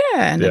said, yeah.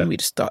 And then we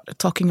just started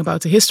talking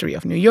about the history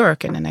of New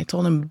York. And then I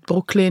told him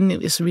Brooklyn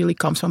really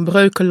comes from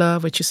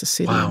Breukelen, which is a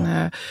city.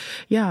 Wow.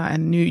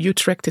 And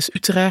Utrecht is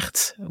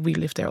Utrecht. We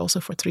lived there also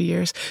for 3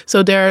 years.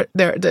 So there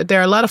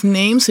are a lot of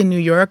names names in New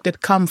York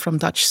that come from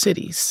Dutch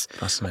cities.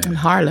 Fascinating. And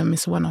Harlem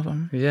is one of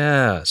them.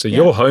 Yeah. So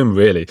you're home,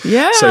 really.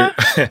 Yeah.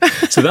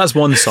 So that's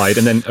one side.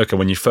 And then, okay,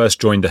 when you first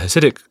joined the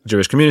Hasidic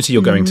Jewish community,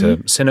 you're going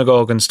to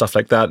synagogue and stuff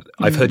like that.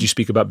 I've heard you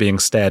speak about being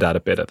stared at a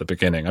bit at the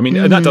beginning. I mean,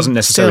 that doesn't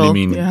necessarily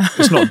mean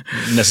it's not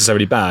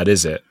necessarily bad,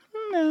 is it?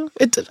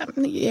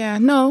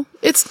 No,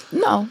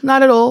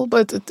 not at all.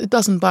 But it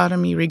doesn't bother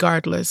me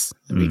regardless.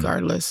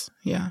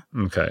 Yeah.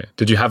 Okay.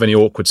 Did you have any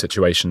awkward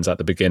situations at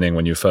the beginning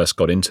when you first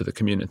got into the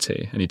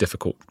community? Any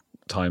difficult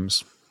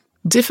times?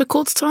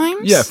 Difficult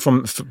times? Yeah,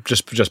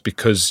 just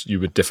because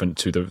you were different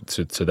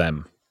to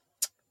them.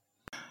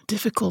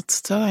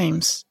 Difficult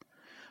times.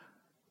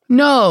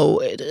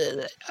 No,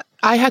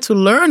 I had to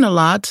learn a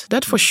lot.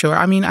 That for sure.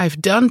 I mean,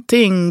 I've done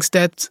things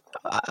that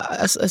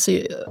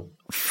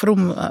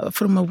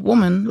from a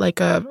woman,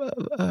 like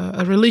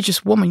a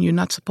religious woman, you're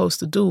not supposed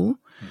to do.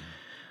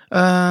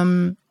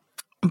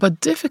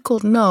 But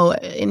difficult, no.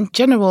 In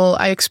general,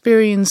 I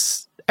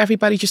experience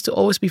everybody just to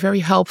always be very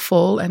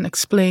helpful and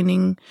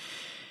explaining.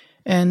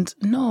 And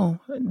no,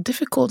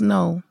 difficult,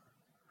 no.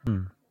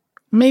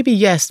 Maybe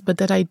yes, but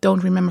that I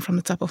don't remember from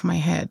the top of my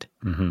head.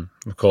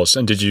 Mm-hmm. Of course.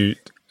 And did you?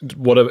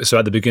 So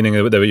at the beginning,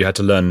 you had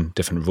to learn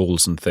different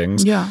rules and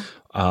things. Yeah.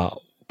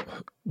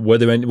 Were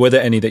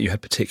there any that you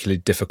had particularly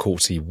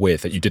difficulty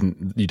with, that you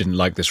didn't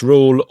like this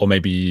rule, or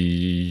maybe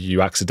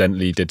you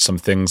accidentally did some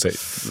things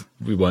that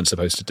we weren't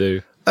supposed to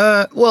do?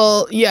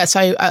 Well, yes.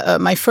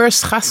 My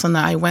first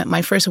chasana,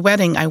 my first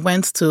wedding I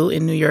went to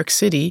in New York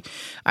City.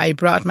 I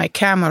brought my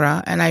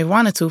camera and I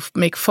wanted to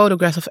make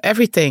photographs of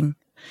everything.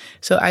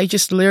 So I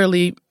just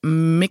literally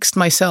mixed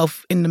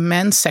myself in the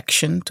men's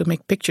section to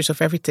make pictures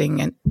of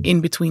everything and in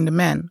between the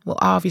men. Well,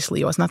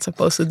 obviously I was not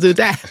supposed to do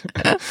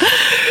that.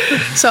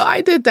 So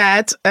I did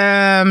that.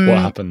 What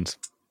happened?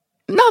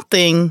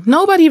 Nothing.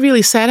 Nobody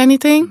really said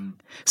anything.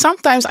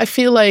 Sometimes I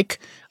feel like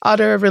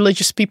other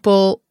religious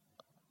people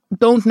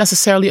don't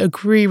necessarily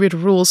agree with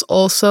rules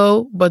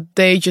also, but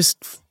they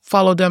just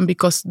follow them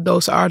because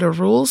those are the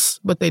rules,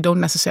 but they don't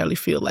necessarily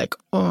feel like,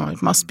 oh,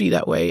 it must be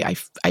that way. I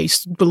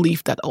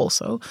believe that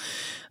also.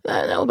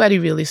 Nobody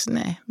really,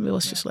 it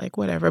was just like,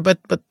 whatever. But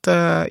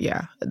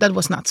yeah, that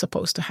was not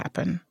supposed to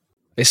happen.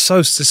 It's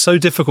so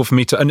difficult for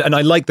me to, and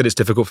I like that it's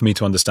difficult for me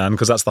to understand,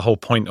 because that's the whole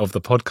point of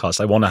the podcast.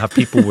 I want to have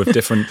people with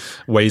different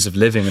ways of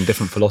living and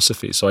different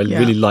philosophies. So I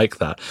really like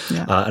that.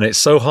 Yeah. And it's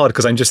so hard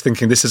because I'm just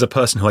thinking, this is a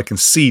person who I can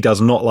see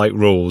does not like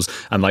rules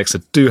and likes to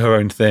do her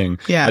own thing.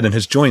 Yeah. And then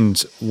has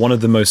joined one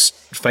of the most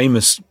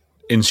famous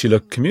insular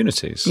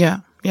communities.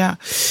 Yeah. Yeah.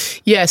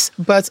 Yes.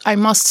 But I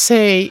must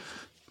say,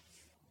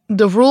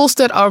 the rules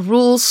that are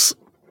rules,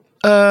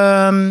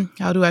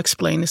 how do I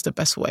explain this the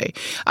best way?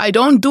 I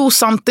don't do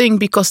something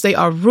because they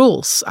are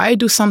rules. I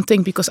do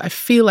something because I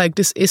feel like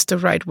this is the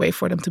right way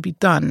for them to be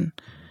done.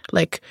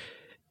 Like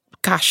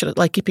kosher,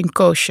 like keeping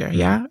kosher,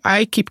 yeah?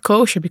 I keep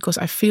kosher because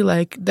I feel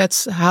like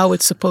that's how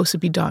it's supposed to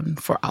be done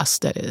for us,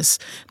 that is.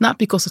 Not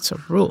because it's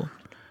a rule.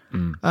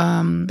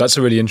 That's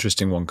a really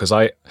interesting one, because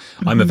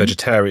I'm a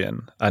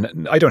vegetarian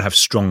and I don't have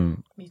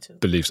strong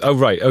beliefs. Oh,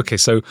 right. Okay,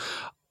 so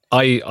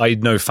I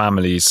know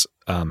families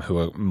who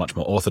are much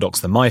more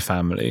orthodox than my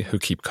family who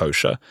keep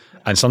kosher.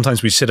 And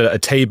sometimes we sit at a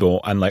table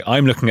and like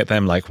I'm looking at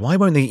them like, why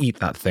won't they eat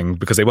that thing?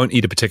 Because they won't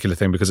eat a particular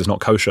thing because it's not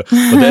kosher.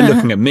 But they're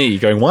looking at me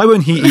going, why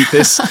won't he eat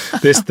this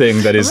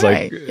thing that is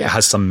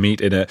has some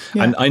meat in it?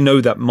 Yeah. And I know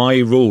that my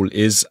rule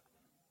is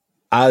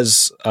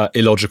as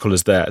illogical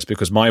as theirs,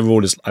 because my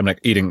rule is I'm like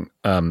eating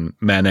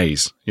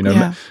mayonnaise, you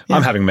know.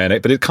 I'm having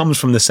mayonnaise, but it comes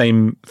from the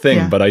same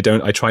thing. But I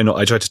try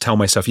to tell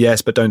myself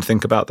yes, but don't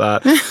think about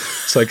that.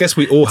 So I guess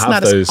we all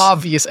have those. It's not as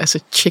obvious as a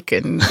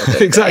chicken.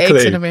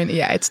 Exactly.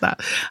 Yeah, it's not.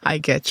 I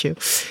get you.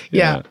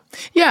 Yeah.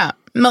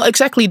 No,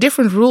 exactly.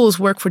 Different rules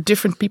work for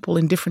different people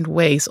in different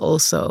ways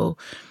also.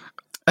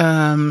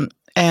 And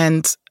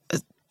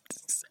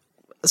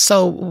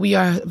so we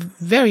are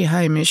very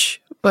Heimish,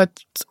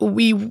 but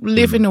we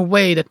live in a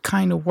way that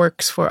kind of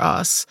works for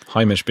us.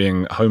 Heimish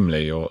being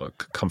homely or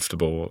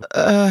comfortable?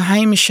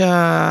 Heimish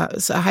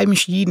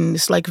Yidden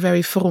is like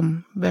very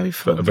fromm, very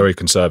fromm. Very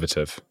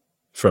conservative.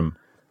 From?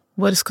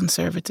 What is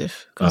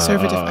conservative?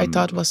 Conservative, I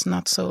thought, was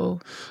not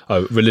so...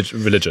 Oh,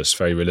 religious,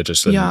 very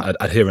religious, and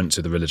adherent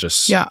to the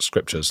religious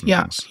scriptures and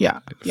things.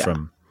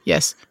 From?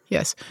 Yes.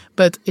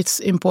 But it's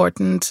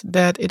important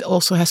that it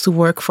also has to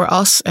work for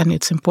us, and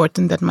it's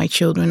important that my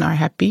children are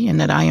happy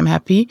and that I am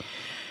happy.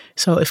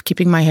 So if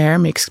keeping my hair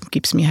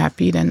keeps me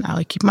happy, then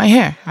I'll keep my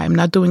hair. I'm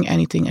not doing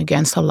anything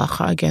against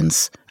halacha,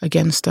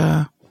 against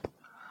how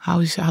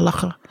is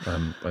halacha?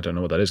 I don't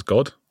know what that is.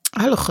 God?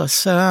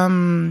 Halachas,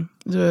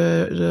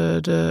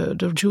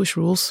 the Jewish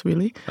rules,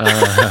 really.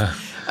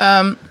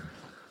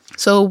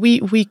 So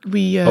we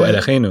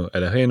Eloheinu,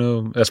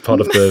 that's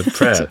part of the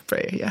prayer. That's a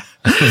prayer,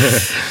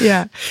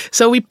 yeah.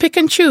 So we pick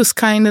and choose,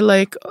 kind of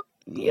like,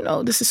 you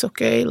know, this is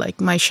okay. Like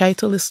my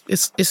shaitel is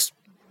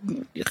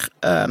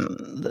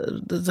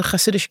the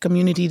Hasidic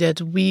community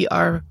that we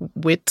are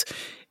with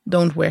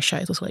don't wear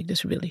shaitels like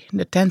this, really.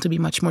 They tend to be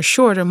much more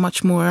shorter,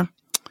 much more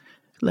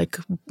like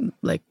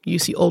you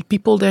see old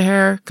people, their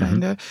hair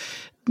kind of.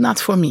 not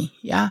for me.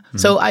 Yeah.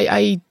 So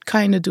I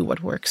kind of do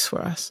what works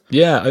for us.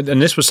 Yeah,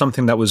 and this was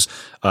something that was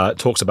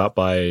talked about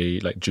by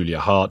like Julia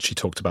Hart. She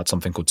talked about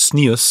something called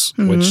sneus,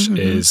 which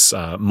is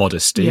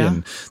modesty,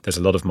 and there's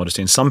a lot of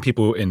modesty. And some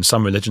people in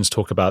some religions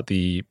talk about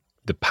the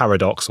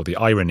paradox or the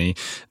irony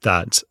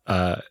that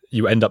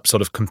you end up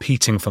sort of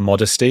competing for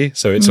modesty.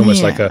 So it's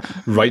almost like a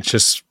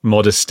righteous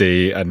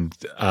modesty, and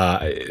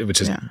which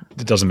is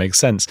it doesn't make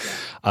sense.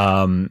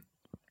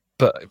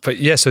 But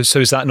yeah, so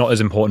is that not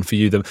as important for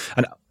you?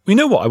 And you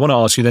know what I want to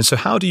ask you then? So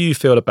how do you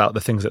feel about the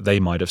things that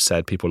they might have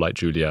said, people like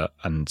Julia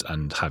and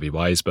Javi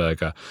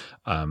Weisberger,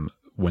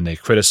 when they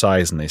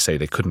criticize and they say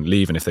they couldn't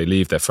leave, and if they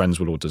leave, their friends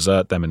will all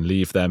desert them and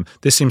leave them?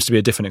 This seems to be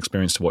a different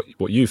experience to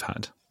what you've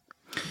had.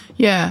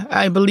 Yeah,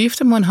 I believe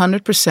them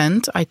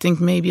 100%. I think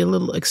maybe a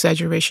little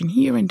exaggeration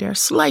here and there,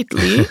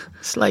 slightly.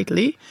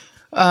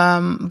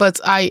 But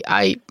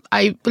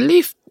I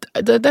believe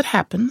that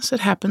happens. It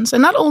happens,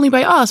 and not only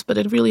by us, but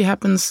it really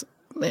happens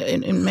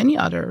in many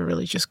other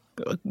religious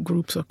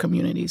groups or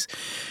communities.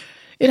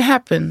 It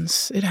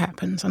happens,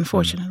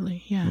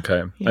 unfortunately. Yeah.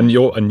 Okay. Yeah.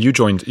 And you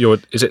joined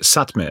is it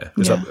Satmar?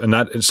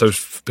 So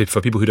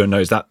for people who don't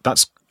know,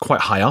 that's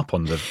quite high up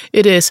on the.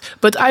 It is,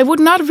 but I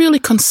would not really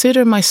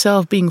consider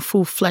myself being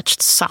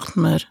full-fledged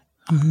Satmar.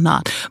 I'm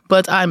not,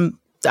 but I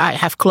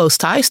have close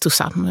ties to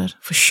Satmar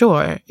for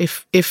sure. We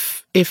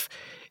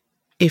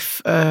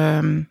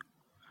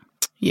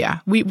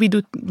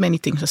do many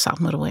things the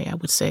Satmar way, I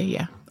would say.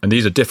 Yeah. And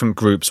these are different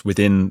groups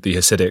within the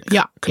Hasidic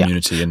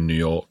community in New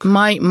York.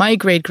 My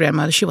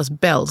great-grandmother, she was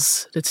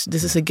Belz.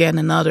 This is again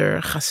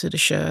another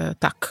Hasidische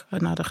tak,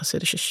 another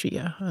Hasidische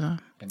Shia.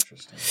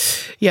 Interesting.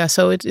 Yeah,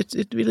 so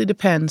it really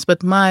depends.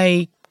 But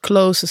my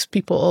closest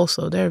people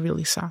also, they're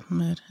really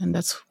Satmar. And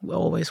that's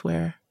always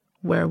where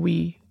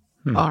we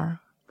are.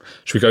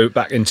 Should we go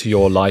back into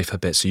your life a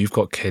bit? So you've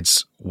got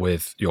kids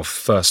with your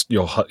first,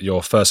 you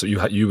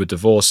were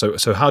divorced.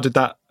 So how did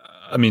that,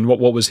 I mean,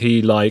 what was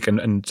he like,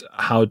 and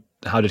how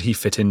did he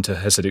fit into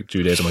Hasidic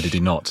Judaism, or did he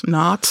not?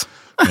 Not.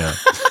 Yeah.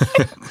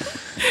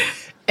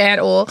 At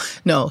all.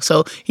 No.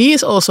 So he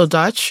is also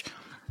Dutch,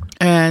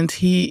 and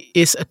he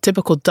is a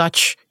typical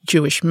Dutch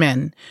Jewish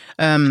man.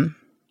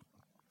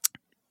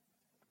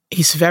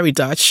 He's very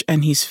Dutch,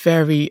 and he's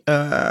very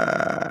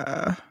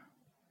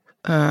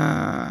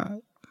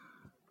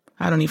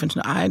I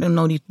don't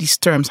know these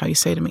terms, how you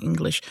say them in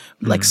English,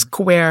 like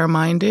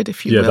square-minded,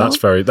 if you will. Yeah,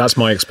 that's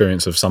my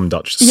experience of some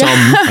Dutch.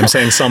 I'm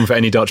saying some for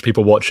any Dutch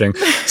people watching.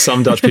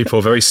 Some Dutch people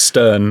are very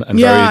stern and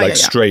very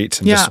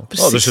straight. And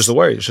this is the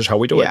way, it's just how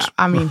we do it.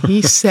 I mean,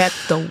 he said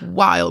the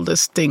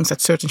wildest things at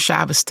certain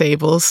Shabbos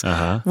tables,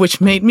 which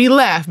made me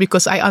laugh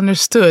because I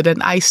understood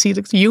and I see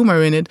the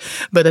humor in it,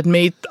 but it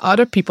made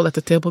other people at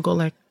the table go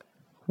like,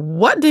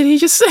 what did he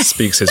just say?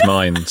 Speaks his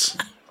mind.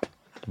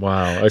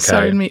 Wow, okay.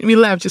 Sorry, it made me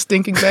laugh just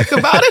thinking back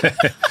about it.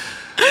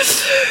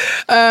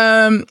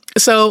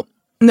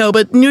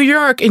 But New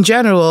York in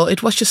general,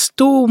 it was just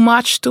too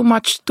much, too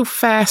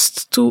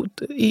fast.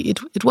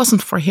 It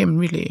wasn't for him,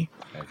 really.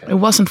 Okay. It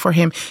wasn't for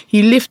him.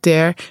 He lived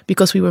there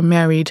because we were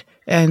married,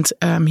 and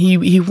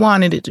he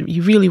wanted it.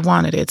 He really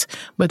wanted it,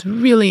 but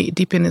really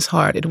deep in his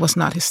heart, it was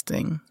not his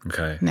thing.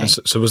 Okay. Nee.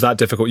 So was that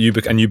difficult?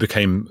 You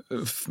became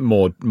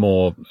more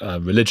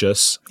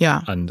religious.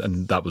 Yeah.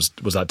 And that was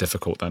that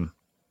difficult then?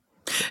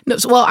 No,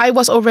 well, I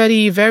was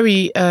already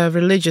very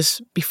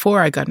religious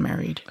before I got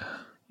married.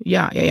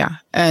 Yeah.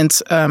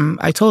 And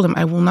I told him,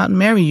 I will not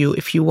marry you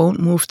if you won't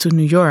move to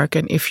New York,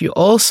 and if you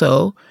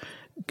also,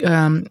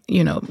 come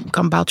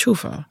Baal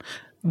Tshuva,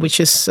 which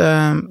is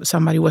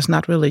somebody who was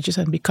not religious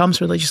and becomes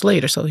religious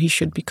later. So he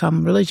should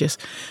become religious.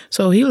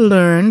 So he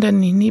learned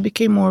and he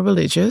became more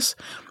religious.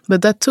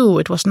 But that too,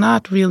 it was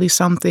not really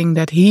something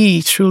that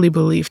he truly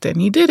believed in.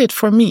 He did it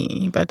for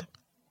me, but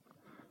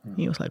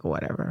he was like,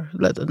 whatever.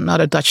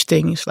 Another Dutch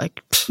thing. He's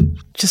like,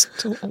 just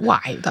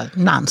why? That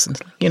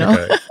nonsense,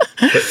 Okay.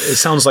 But it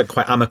sounds like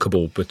quite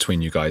amicable between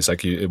you guys.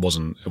 Like it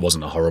wasn't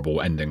a horrible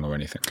ending or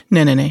anything.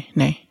 Nee,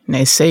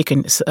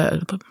 zeker.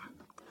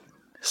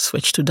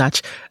 Switch to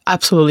Dutch.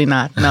 Absolutely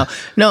not. No.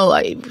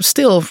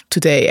 Still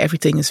today,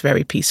 everything is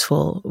very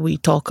peaceful. We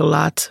talk a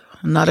lot.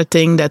 Another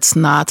thing that's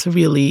not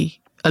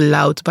really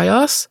allowed by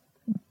us.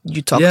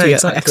 You talk to your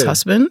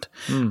ex-husband,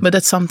 but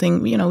that's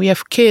something, we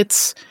have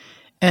kids.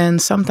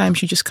 And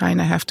sometimes you just kind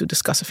of have to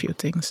discuss a few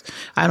things.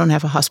 I don't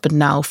have a husband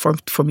now for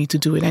me to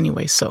do it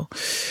anyway. So,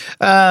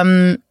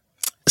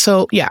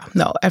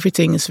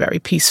 everything is very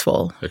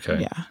peaceful.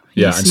 Okay.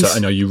 Yeah. And so I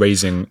know you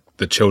raising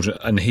the children,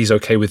 and he's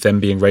okay with them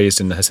being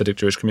raised in the Hasidic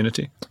Jewish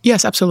community?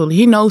 Yes, absolutely.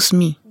 He knows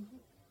me.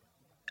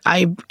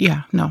 He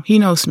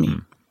knows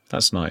me.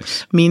 That's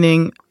nice.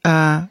 Meaning,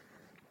 let's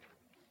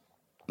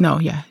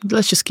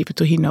just keep it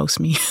to he knows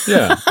me.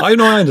 Yeah, I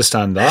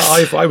understand that.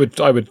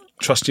 I would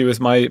trust you with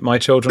my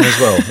children as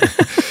well.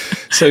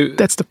 So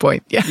that's the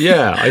point. Yeah.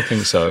 Yeah, I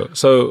think so.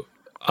 So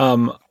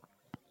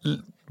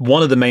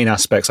one of the main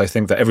aspects I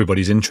think that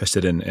everybody's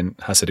interested in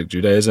Hasidic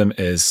Judaism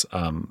is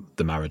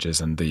the marriages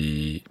and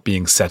the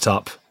being set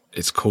up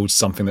it's called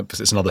something that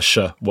it's another sh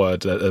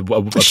word.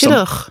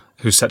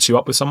 Who sets you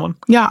up with someone?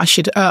 Yeah,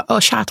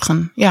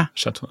 schatgen. Yeah.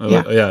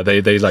 Yeah.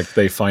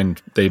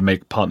 They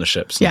make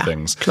partnerships and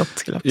things.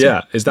 Klopt.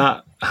 Yeah. Is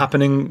that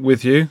happening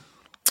with you?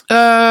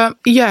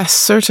 Yes,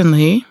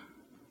 certainly.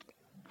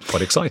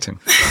 Quite exciting.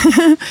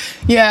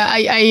 Yeah,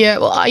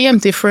 I am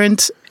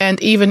different, and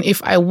even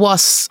if I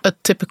was a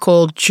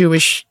typical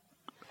Jewish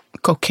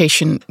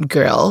Caucasian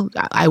girl,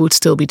 I would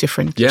still be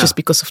different just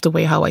because of the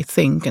way how I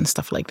think and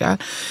stuff like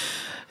that.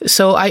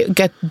 So I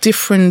get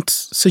different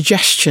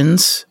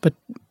suggestions, but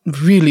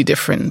really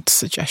different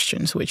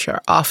suggestions, which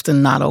are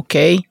often not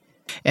okay.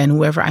 And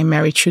whoever I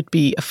married should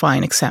be a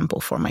fine example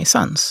for my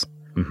sons.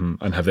 Mm-hmm.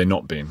 And have they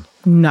not been?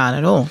 Not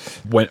at all.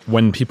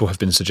 When people have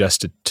been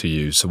suggested to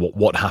you, so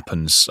what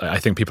happens? I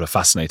think people are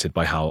fascinated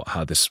by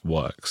how this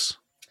works.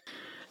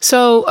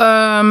 So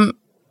I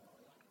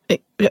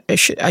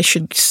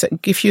should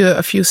give you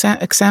a few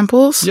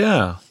examples.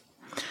 Yeah.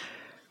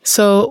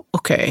 So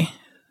okay.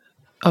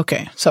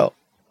 So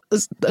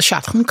the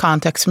Shatran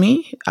contacts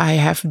me. I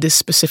have this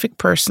specific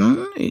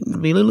person. It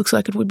really looks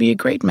like it would be a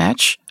great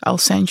match. I'll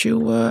send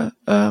you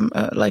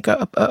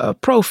a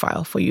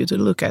profile for you to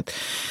look at.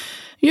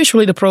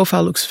 Usually the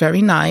profile looks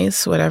very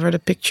nice, whatever the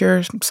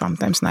picture,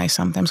 sometimes nice,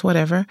 sometimes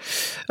whatever.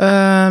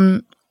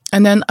 And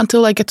then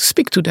until I get to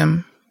speak to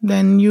them,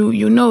 then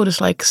you notice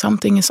like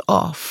something is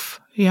off.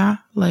 Yeah,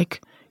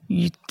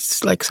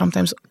 it's like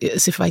sometimes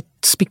as if I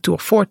speak to a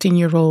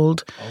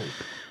 14-year-old. Oh.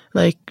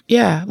 Like,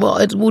 yeah, well,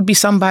 it would be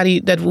somebody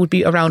that would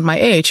be around my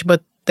age,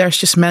 but there's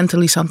just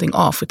mentally something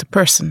off with the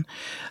person.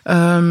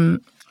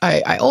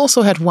 I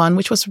also had one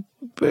which was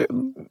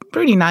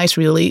pretty nice,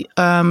 really.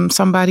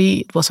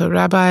 Somebody was a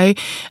rabbi,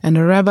 and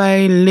the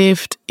rabbi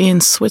lived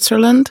in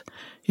Switzerland.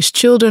 His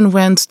children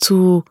went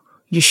to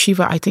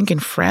yeshiva, I think in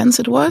France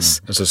it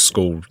was. It's a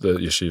school, the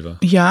yeshiva.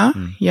 Yeah,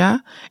 yeah.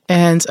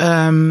 And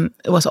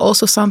it was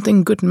also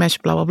something, good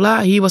match, blah, blah,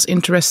 blah. He was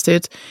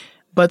interested,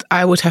 but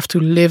I would have to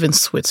live in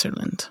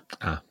Switzerland.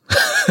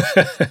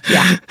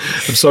 Yeah.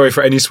 I'm sorry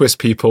for any Swiss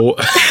people,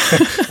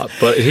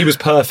 but he was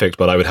perfect,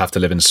 but I would have to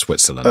live in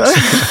Switzerland.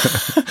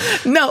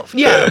 No,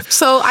 yeah.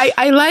 So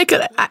I like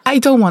it. I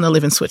don't want to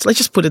live in Switzerland. Let's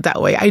just put it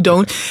that way. I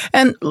don't.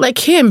 And like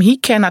him, he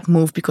cannot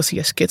move because he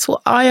has kids.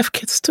 Well, I have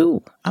kids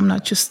too. I'm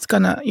not just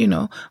gonna,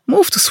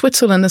 move to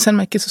Switzerland and send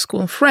my kids to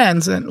school in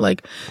France and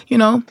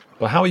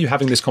Well, how are you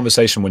having this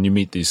conversation when you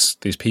meet these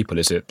people?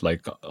 Is it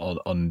like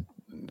on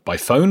by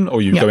phone, or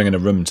are you going in a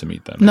room to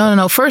meet them?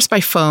 No. First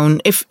by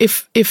phone. If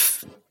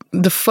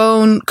the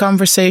phone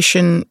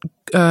conversation,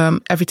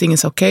 everything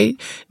is okay,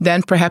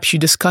 then perhaps you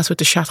discuss with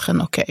the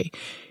Shatran, okay,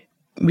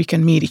 we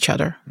can meet each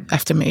other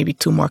after maybe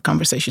 2 more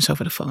conversations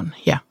over the phone.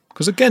 Yeah.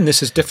 Because again,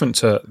 this is different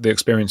to the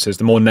experiences,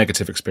 the more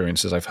negative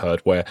experiences I've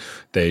heard where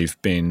they've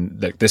been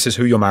like, this is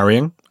who you're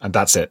marrying and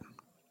that's it.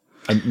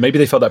 And maybe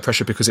they felt that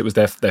pressure because it was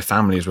their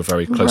families were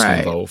very closely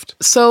involved.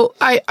 So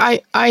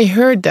I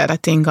heard that, I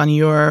think, on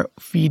your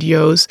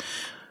videos.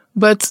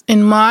 But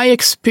in my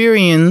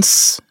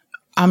experience,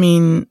 I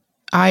mean,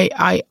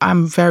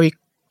 I'm very,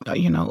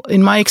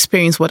 in my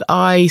experience, what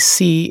I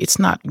see, it's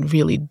not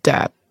really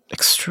that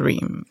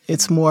extreme.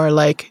 It's more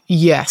like,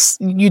 yes,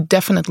 you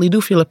definitely do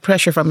feel a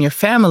pressure from your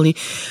family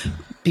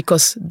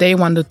because they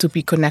wanted to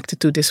be connected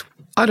to this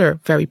other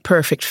very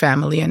perfect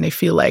family, and they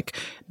feel like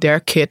their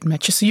kid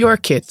matches your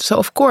kid. So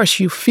of course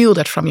you feel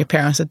that from your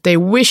parents, that they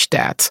wish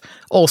that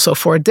also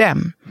for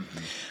them.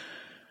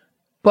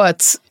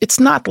 But it's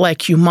not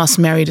like you must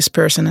marry this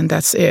person and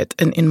that's it.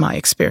 And in my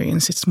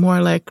experience, it's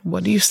more like,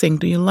 what do you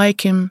think? Do you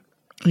like him?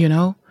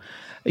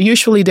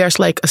 Usually there's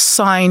like a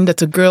sign that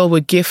the girl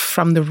would give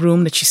from the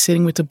room that she's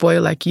sitting with the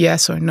boy, like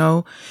yes or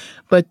no.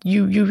 But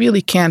you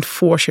really can't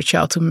force your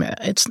child to marry.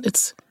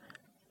 It's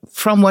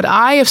from what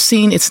I have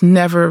seen, it's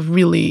never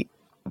really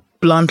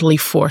bluntly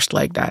forced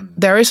like that.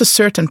 There is a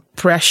certain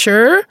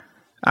pressure.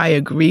 I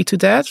agree to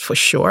that for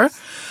sure.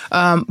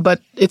 But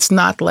it's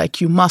not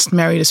like you must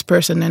marry this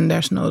person and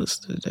there's.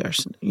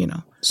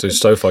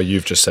 So far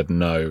you've just said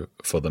no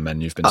for the men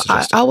you've been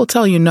suggesting. I will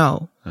tell you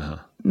no. Uh-huh.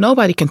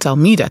 Nobody can tell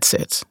me that's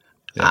it.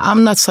 Yeah.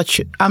 I'm not.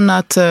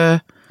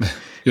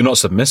 You're not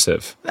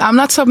submissive. I'm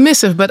not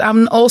submissive, but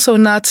I'm also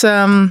not.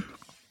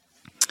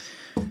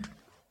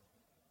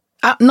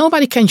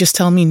 Nobody can just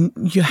tell me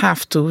you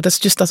have to. That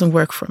just doesn't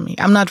work for me.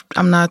 I'm not.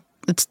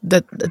 It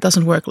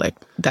doesn't work like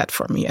that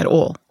for me at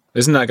all.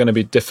 Isn't that going to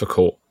be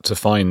difficult to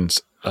find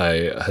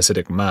a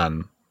Hasidic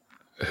man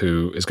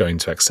who is going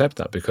to accept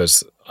that?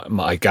 Because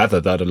I gather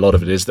that a lot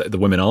of it is that the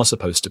women are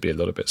supposed to be a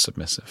little bit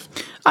submissive.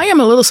 I am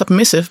a little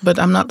submissive, but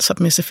I'm not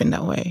submissive in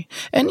that way.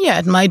 And yeah,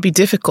 it might be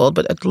difficult,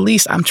 but at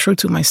least I'm true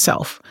to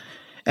myself.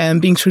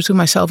 And being true to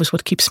myself is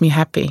what keeps me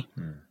happy.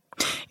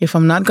 If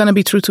I'm not going to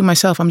be true to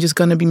myself, I'm just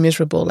going to be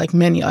miserable like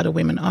many other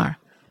women are.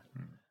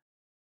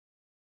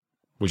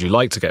 Would you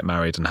like to get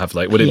married and have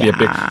would it be a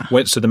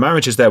big, so the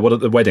marriage is there, what are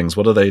the weddings?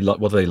 What are they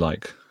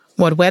like?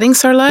 What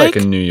weddings are like?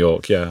 Like in New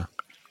York, yeah.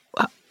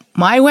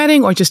 My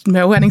wedding or just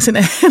my weddings in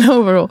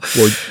overall?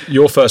 Well,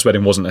 your first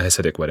wedding wasn't a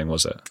Hasidic wedding,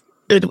 was it?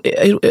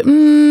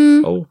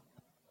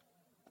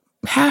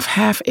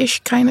 half-ish,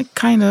 kind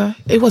of.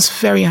 It was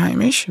very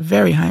Heimish,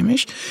 very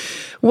Heimish.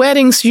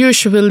 Weddings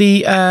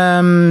usually,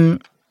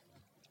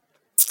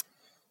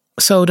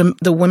 so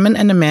the women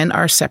and the men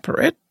are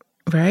separate,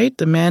 right?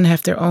 The men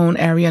have their own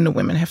area and the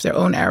women have their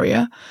own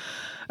area.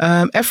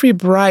 Every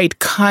bride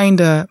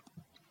kind of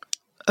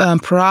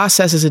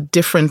processes it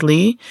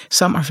differently.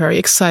 Some are very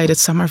excited,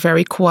 some are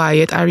very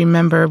quiet. I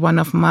remember one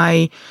of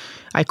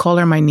I call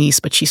her my niece,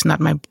 but she's not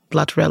my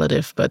blood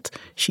relative, but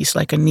she's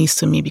like a niece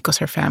to me because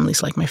her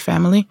family's like my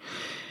family.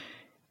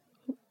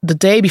 The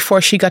day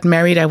before she got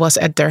married, I was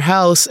at their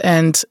house,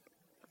 and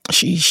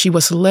she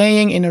was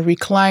laying in a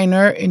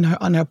recliner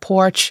on her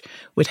porch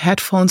with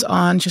headphones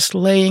on, just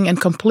laying,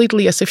 and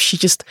completely as if she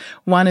just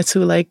wanted to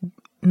like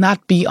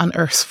not be on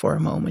earth for a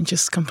moment,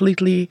 just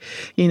completely,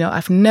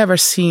 I've never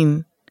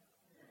seen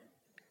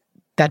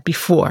that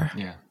before.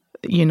 Yeah.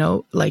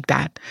 Like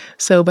that.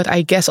 So, but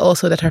I guess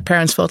also that her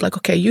parents felt like,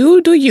 okay,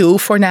 you do you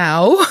for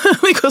now,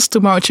 because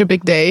tomorrow's your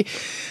big day.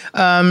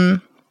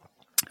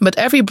 But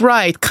every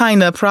bride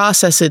kind of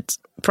processes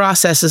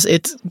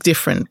it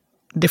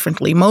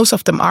differently. Most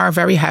of them are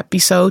very happy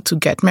to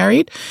get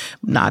married.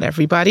 Not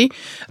everybody.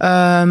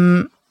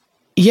 To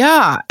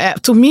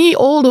me,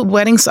 all the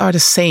weddings are the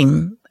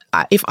same.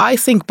 If I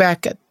think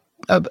back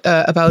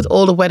about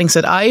all the weddings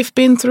that I've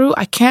been through,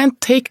 I can't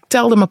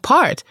tell them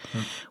apart.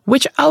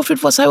 Which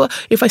outfit was I?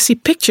 If I see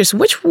pictures,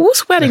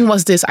 whose wedding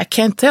was this? I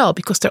can't tell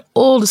because they're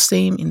all the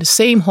same, in the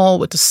same hall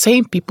with the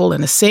same people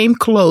and the same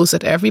clothes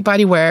that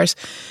everybody wears.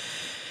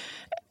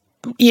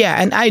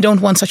 Yeah, and I don't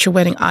want such a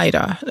wedding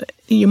either.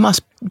 You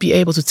must be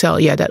able to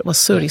tell, that was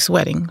Suri's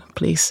wedding,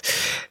 please.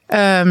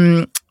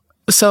 The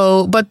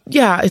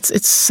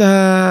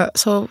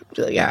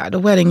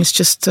wedding is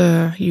just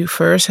you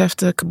first have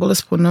the kabbalah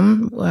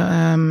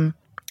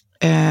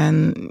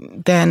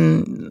and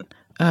then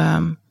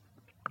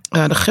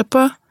the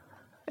gippen,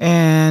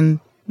 and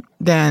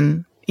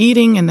then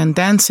eating, and then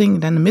dancing,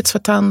 and then the mitzvah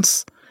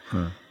tanz.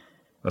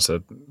 That's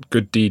a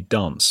good deed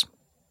dance.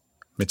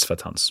 Mitzvah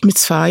tanz.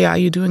 Mitzvah,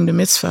 you're doing the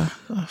mitzvah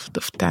of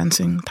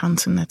dancing.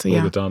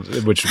 The dance,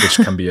 which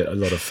can be a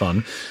lot of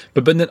fun.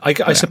 But then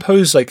I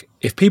suppose, like,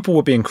 if people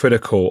were being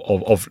critical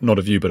of not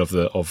of you but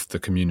of the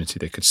community,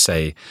 they could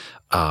say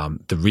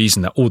the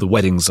reason that all the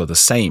weddings are the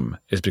same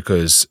is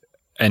because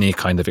any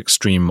kind of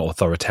extreme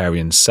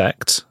authoritarian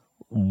sect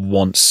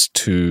wants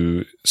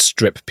to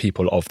strip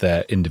people of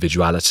their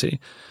individuality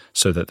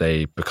so that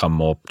they become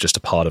more just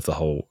a part of the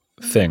whole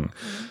thing.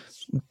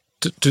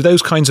 Do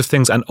those kinds of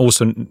things, and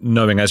also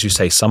knowing, as you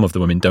say, some of the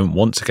women don't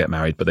want to get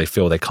married, but they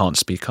feel they can't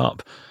speak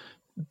up.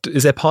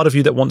 Is there part of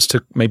you that wants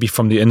to maybe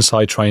from the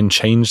inside try and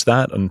change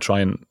that and try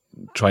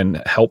and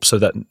help so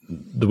that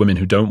the women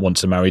who don't want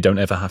to marry don't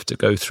ever have to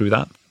go through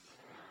that?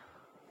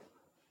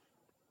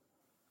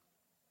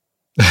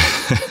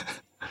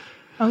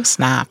 Oh,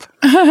 snap.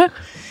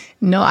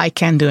 No, I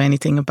can't do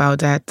anything about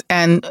that.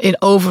 And in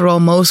overall,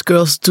 most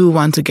girls do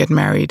want to get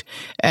married.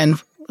 And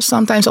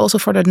sometimes also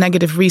for the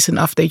negative reason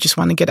of they just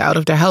want to get out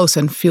of their house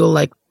and feel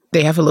like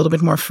they have a little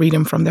bit more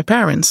freedom from their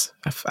parents.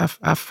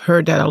 I've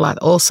heard that a lot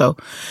also.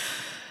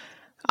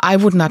 I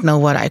would not know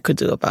what I could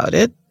do about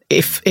it.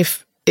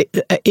 If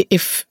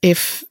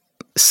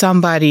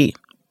somebody,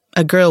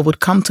 a girl would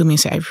come to me and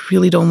say, I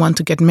really don't want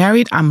to get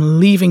married. I'm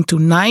leaving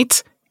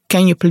tonight.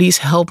 Can you please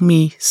help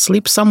me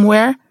sleep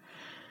somewhere?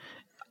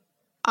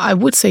 I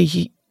would say,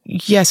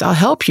 yes, I'll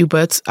help you,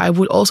 but I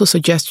would also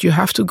suggest you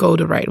have to go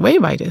the right way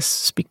by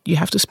this. You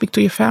have to speak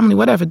to your family,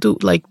 whatever. Go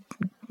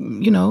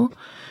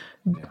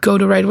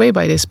the right way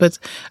by this. But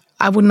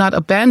I would not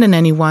abandon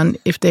anyone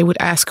if they would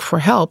ask for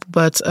help.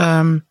 But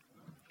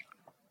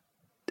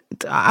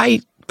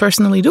I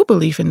personally do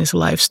believe in this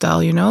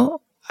lifestyle,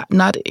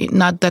 Not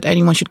that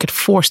anyone should get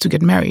forced to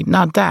get married,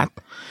 not that.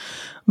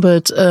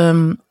 But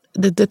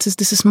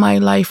this is my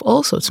life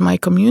also. It's my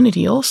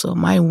community also,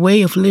 my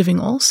way of living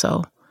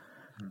also.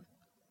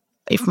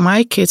 If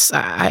my kids,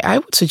 I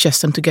would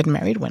suggest them to get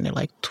married when they're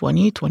like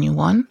 20,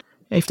 21.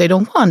 If they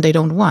don't want, they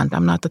don't want.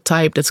 I'm not the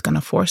type that's going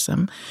to force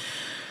them.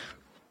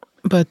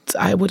 But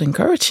I would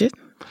encourage it.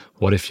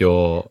 What if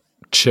your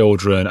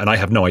children, and I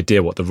have no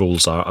idea what the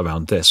rules are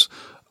around this,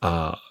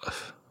 how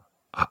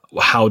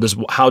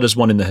does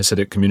one in the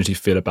Hasidic community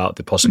feel about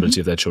the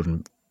possibility of their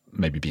children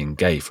maybe being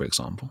gay, for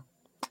example?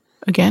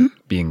 Again?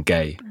 Being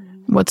gay.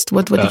 What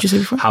did you say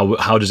before?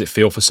 How does it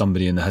feel for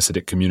somebody in the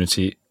Hasidic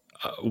community?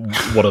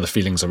 What are the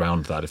feelings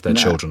around that if their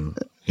children?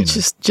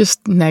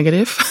 Just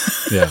negative.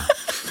 Yeah.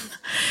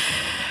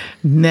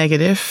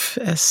 Negative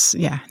as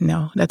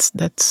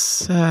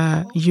that's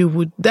you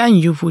would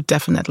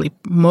definitely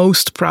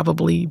most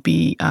probably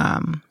be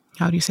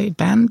how do you say it,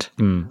 banned?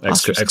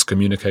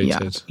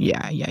 Excommunicated.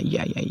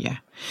 Yeah.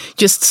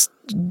 Just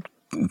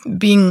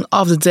being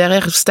off the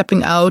derech,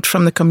 stepping out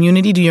from the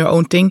community, do your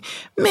own thing.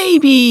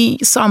 Maybe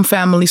some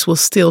families will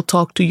still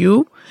talk to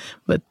you,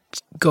 but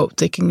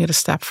taking it a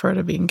step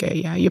further, being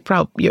gay,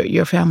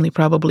 your family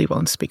probably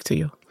won't speak to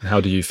you. How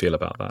do you feel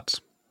about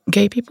that?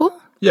 Gay people?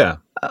 Yeah.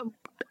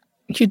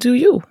 You do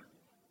you.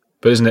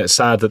 But isn't it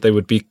sad that they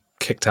would be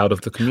kicked out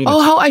of the community.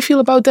 Oh, how I feel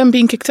about them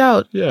being kicked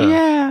out. Yeah.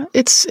 Yeah,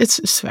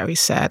 it's very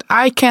sad.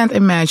 I can't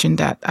imagine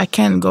that. I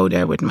can't go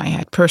there with my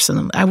head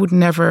personally. I would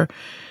never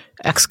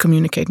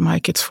excommunicate my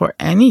kids for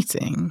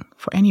anything,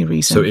 for any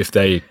reason. So if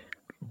they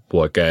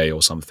were gay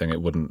or something,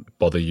 it wouldn't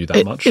bother you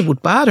that much? It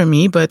would bother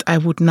me, but I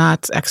would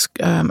not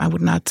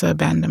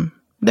ban them.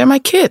 They're my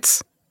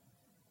kids.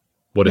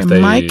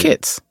 They're my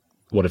kids.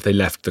 What if they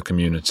left the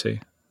community?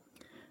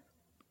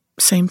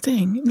 Same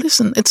thing.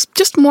 Listen, it's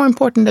just more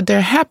important that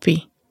they're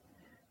happy.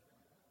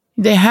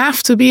 They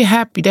have to be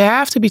happy. They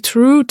have to be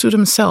true to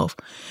themselves.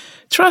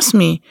 Trust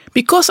me,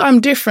 because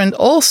I'm different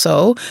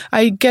also,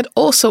 I get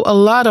also a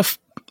lot of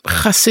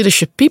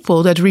Hasidic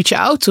people that reach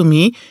out to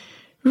me,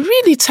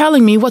 really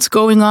telling me what's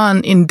going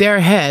on in their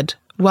head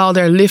while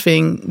they're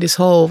living this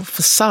whole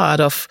facade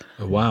of...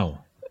 Oh, wow.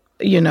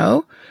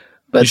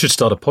 But you should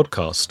start a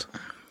podcast.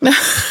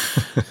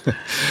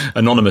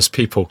 Anonymous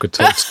people could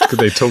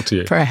they talk to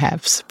you?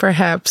 Perhaps.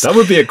 That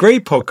would be a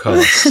great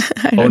podcast.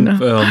 I don't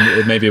know.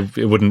 Maybe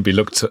it wouldn't be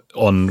looked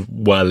on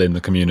well in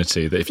the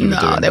community that if you were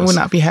doing this. No, they would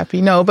not be happy.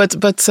 No,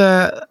 but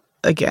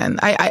again,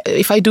 I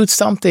if I do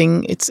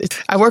something,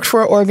 I work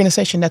for an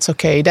organization that's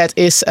okay. That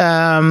is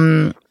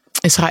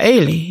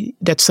Israeli,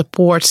 that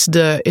supports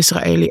the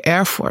Israeli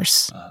Air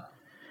Force,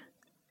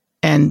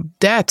 and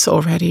that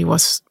already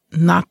was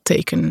not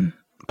taken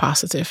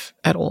positive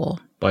at all.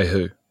 By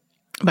who?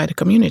 By the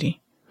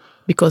community,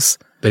 because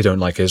they don't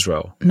like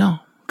Israel. No,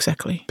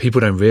 exactly.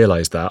 People don't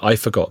realize that. I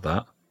forgot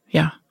that.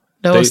 Yeah,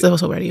 that was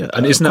already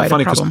and isn't that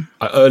funny? Because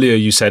earlier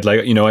you said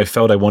I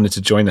felt I wanted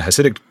to join the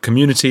Hasidic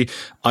community.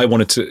 I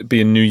wanted to be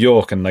in New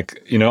York, and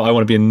I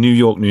want to be in New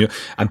York,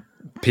 and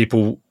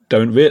people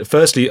don't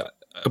firstly,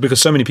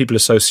 because so many people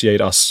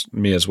associate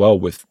me as well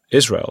with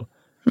Israel.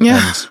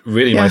 Yeah. And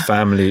really, my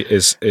family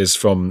is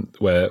from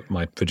where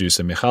my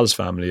producer Michal's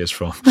family is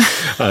from,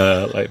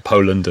 like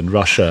Poland and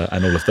Russia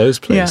and all of those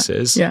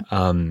places. Yeah.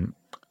 And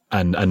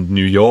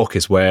New York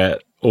is where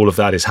all of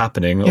that is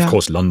happening. Of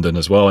course, London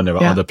as well, and there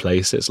are other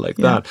places like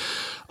that.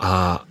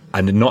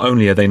 And not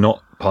only are they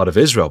not part of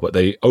Israel, but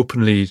they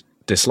openly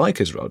dislike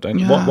Israel.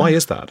 Why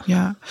is that?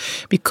 Yeah,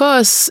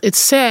 because it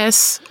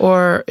says,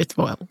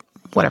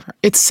 whatever.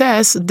 It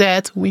says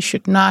that we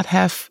should not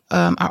have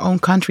our own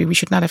country. We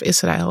should not have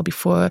Israel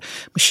before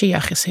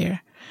Mashiach is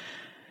here.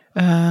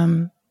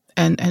 And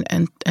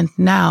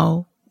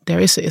now there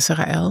is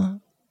Israel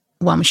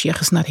while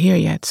Mashiach is not here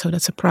yet. So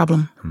that's a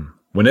problem.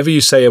 Whenever you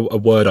say a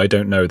word I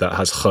don't know that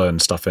has ch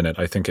and stuff in it,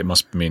 I think it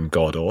must mean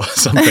God or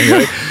something,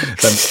 right?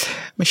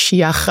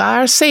 Mashiach,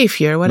 our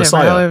savior, whatever.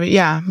 Messiah. However,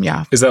 yeah.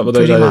 Is that what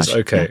that is?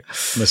 Okay, yeah.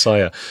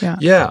 Messiah.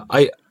 Yeah.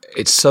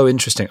 It's so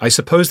interesting. I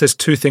suppose there's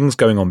two things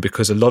going on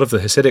because a lot of the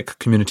Hasidic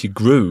community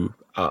grew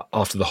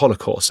after the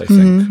Holocaust, I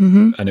think.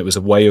 Mm-hmm. And it was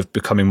a way of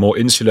becoming more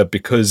insular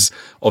because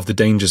of the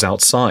dangers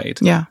outside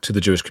to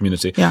the Jewish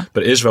community. Yeah.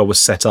 But Israel was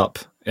set up,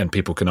 and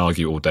people can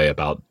argue all day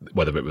about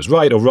whether it was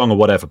right or wrong or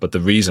whatever, but the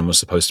reason was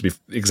supposed to be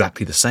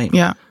exactly the same.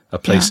 Yeah. A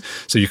place.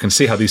 So you can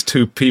see how these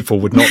two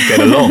people would not get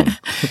along.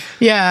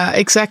 Yeah,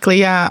 exactly.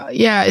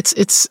 Yeah.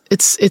 It's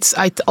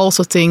I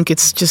also think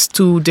it's just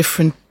two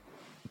different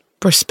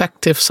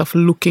perspectives of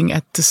looking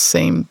at the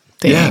same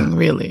thing,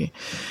 really.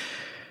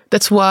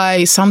 That's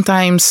why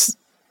sometimes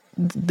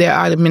there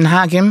are the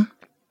minhagim,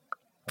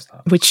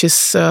 which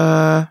is,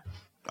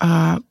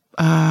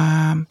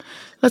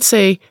 let's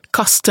say,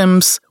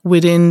 customs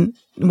within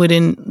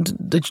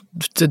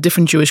the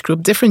different Jewish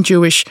group. Different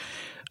Jewish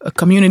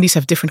communities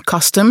have different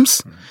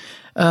customs,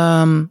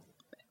 but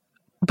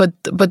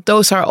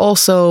those are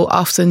also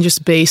often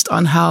just based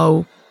on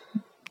how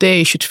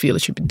they should feel.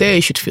 It should be. They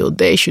should feel.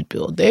 They should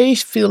feel. They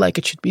feel like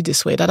it should be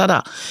this way.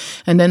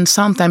 And then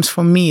sometimes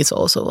for me, it's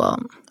also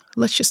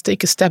let's just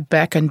take a step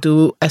back and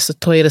do as the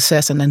Torah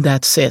says, and then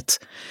that's it.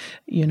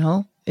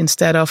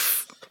 Instead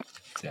of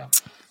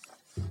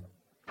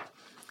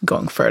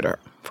going further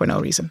for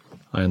no reason.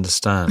 I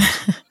understand.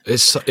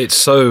 It's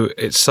so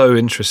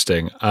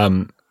interesting.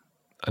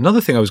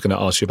 Another thing I was going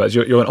to ask you about is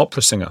you're an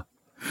opera singer.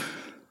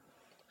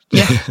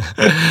 Yeah.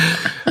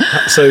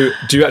 So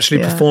do you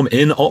actually perform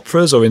in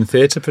operas or in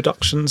theatre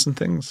productions and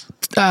things?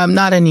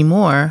 Not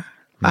anymore.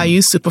 I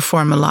used to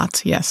perform a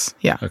lot, yes.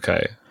 Yeah.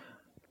 Okay.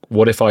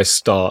 What if I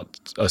start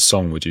a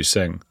song, would you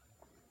sing?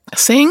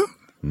 Sing?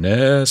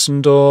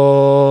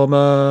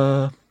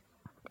 Nessendorma.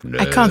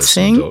 I can't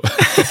sing. No,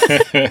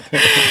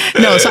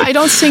 so I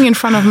don't sing in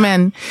front of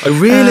men. Oh,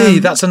 really?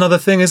 That's another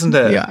thing, isn't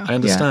it? Yeah, I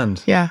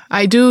understand. Yeah,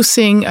 I do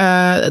sing.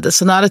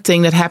 That's another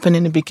thing that happened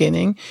in the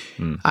beginning.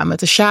 I'm at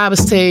the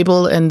Shabbos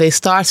table and they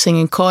start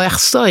singing Koach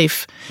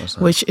Stoif,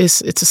 which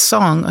is, it's a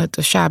song, a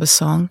Shabbos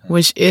song,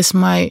 which is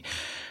my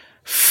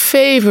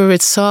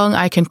favorite song.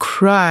 I can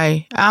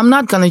cry. I'm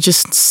not going to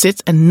just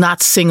sit and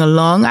not sing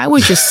along. I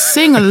would just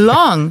sing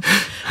along.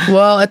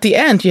 Well, at the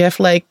end, you have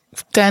like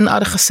 10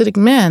 other Hasidic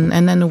men,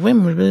 and then the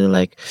women were really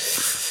like,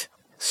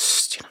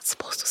 you're not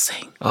supposed to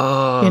sing.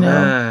 Oh,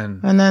 man.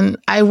 And then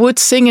I would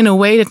sing in a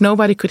way that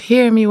nobody could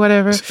hear me,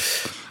 whatever.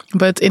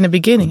 But in the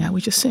beginning, I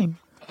would just sing.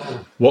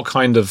 What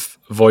kind of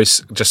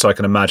voice, just so I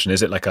can imagine,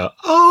 is it like a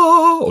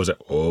oh,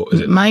 or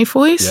is it My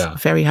voice? Yeah.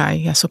 Very high.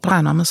 Yeah,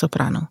 soprano. I'm a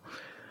soprano.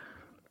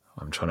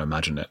 I'm trying to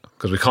imagine it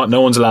because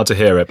no one's allowed to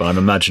hear it, but I'm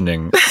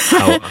imagining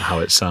how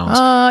it sounds.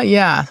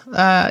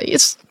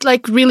 It's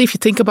like really, if you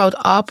think about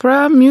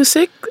opera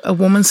music, a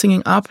woman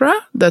singing opera,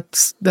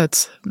 that's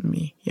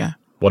me. Yeah.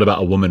 What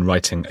about a woman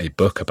writing a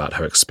book about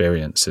her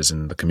experiences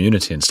in the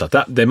community and stuff?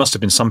 That there must have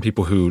been some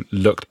people who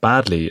looked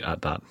badly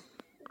at that.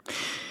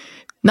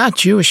 Not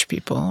Jewish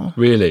people.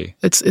 Really?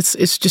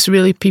 It's just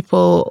really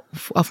people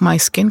of my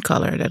skin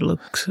color that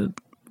look.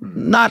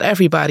 Not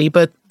everybody,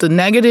 but the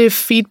negative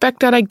feedback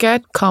that I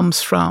get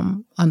comes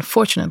from,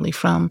 unfortunately,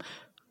 from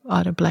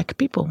other black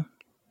people.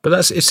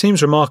 But it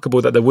seems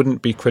remarkable that there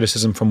wouldn't be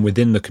criticism from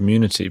within the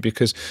community,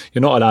 because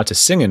you're not allowed to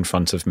sing in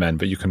front of men,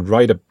 but you can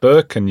write a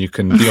book and you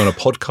can be on a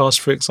podcast,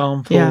 for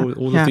example.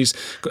 All of these.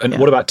 And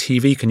what about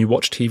TV? Can you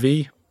watch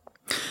TV?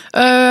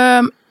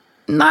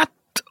 Not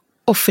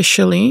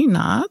officially,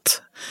 not.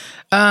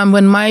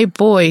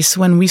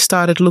 When we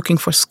started looking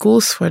for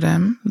schools for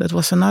them, that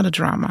was another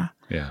drama.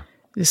 Yeah.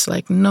 It's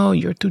like, no,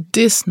 you're to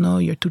this, no,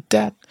 you're to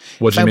that.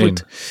 What do you mean?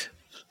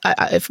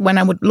 When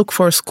I would look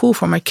for a school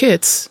for my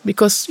kids,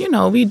 because,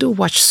 we do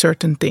watch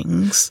certain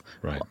things,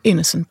 right,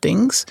 innocent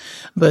things,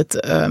 but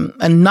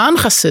a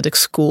non-Hasidic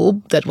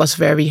school that was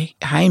very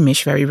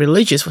Heimish, very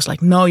religious, was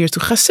like, no, you're too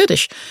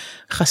Hasidic.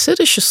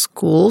 Hasidic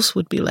schools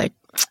would be like,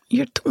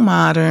 you're too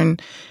modern.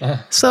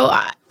 So,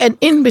 and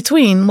in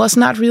between was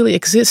not really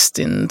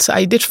existent.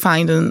 I did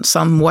find a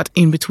somewhat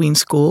in between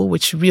school,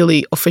 which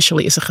really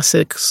officially is a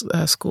Hasidic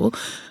school.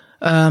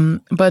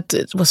 But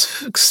it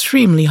was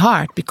extremely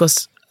hard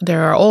because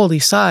there are all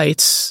these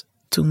sides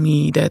to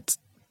me that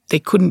they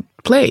couldn't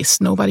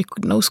place. No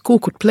school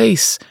could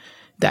place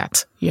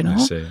that, I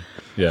see.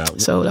 Yeah.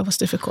 So that was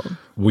difficult.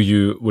 Will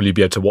you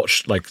be able to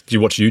watch, do you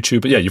watch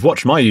YouTube? But yeah, you've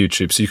watched my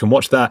YouTube, so you can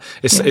watch that.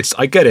 It's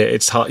I get it.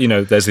 It's hard,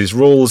 there's these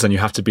rules and you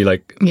have to be they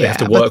have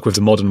to work with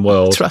the modern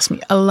world. Trust me,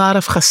 a lot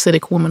of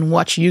Hasidic women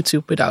watch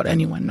YouTube without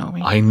anyone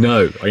knowing. I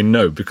know,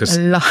 because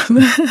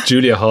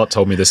Julia Hart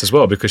told me this as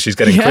well, because she's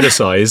getting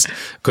criticized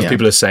because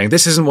people are saying,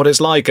 this isn't what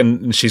it's like.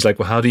 And she's like,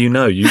 well, how do you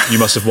know? You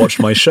must have watched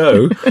my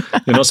show.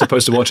 You're not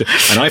supposed to watch it.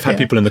 And I've had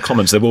people in the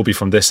comments, there will be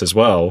from this as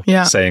well,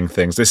 saying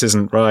things, this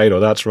isn't right or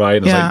that's right.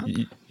 And it's like,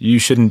 you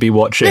shouldn't be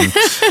watching.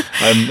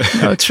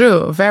 No,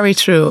 true, very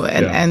true.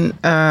 And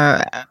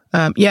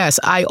yes,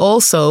 I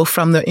also,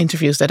 from the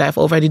interviews that I've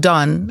already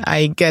done,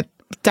 I get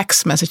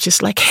text messages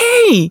like,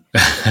 hey,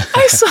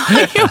 I saw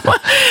you.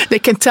 They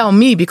can tell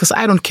me because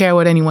I don't care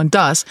what anyone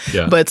does.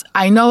 Yeah. But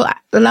I know,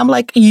 and I'm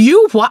like,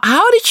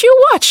 how did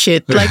you watch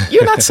it? Like,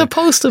 you're not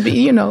supposed to be,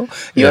 you're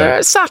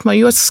Satmar,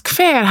 you're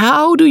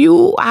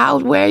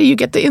Skver. Where do you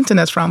get the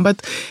internet from?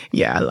 But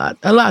yeah,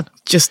 a lot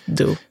just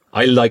do.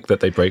 I like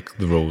that they break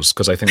the rules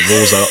because I think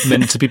rules are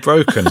meant to be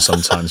broken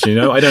sometimes,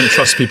 I don't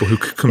trust people who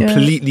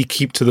completely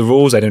keep to the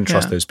rules. I don't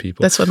trust those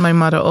people. That's what my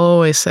mother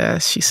always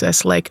says. She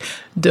says, like,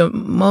 the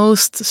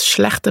most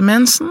slechte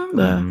mensen,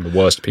 the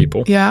worst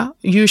people,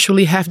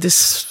 usually have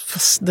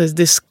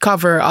this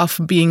cover of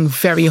being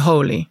very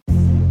holy.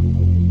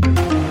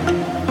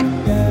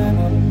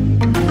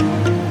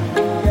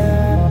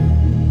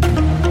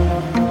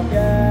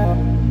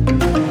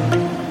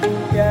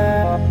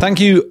 Thank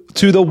you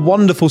to the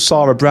wonderful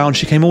Sarah Brown.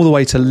 She came all the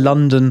way to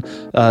London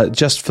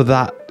just for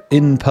that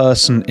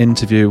in-person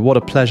interview. What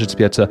a pleasure to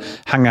be able to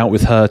hang out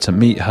with her, to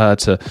meet her,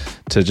 to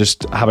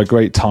just have a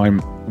great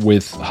time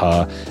with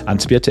her and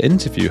to be able to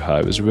interview her.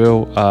 It was a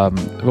real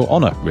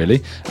honour,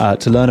 really,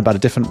 to learn about a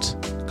different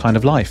kind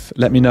of life.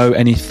 Let me know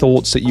any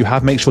thoughts that you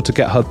have. Make sure to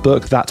get her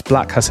book, That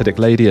Black Hasidic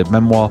Lady, a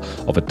memoir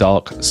of a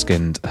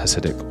dark-skinned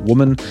Hasidic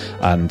woman.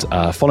 And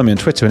follow me on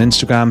Twitter and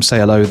Instagram. Say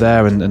hello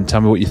there and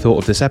tell me what you thought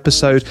of this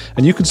episode.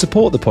 And you can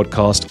support the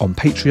podcast on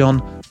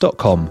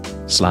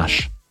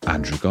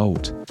patreon.com/Andrew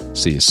Gold.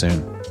 See you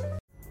soon.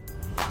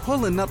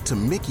 Pulling up to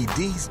Mickey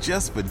D's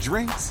just for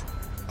drinks?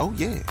 Oh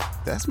yeah,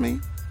 that's me.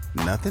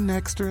 Nothing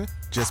extra,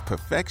 just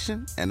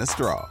perfection and a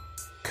straw.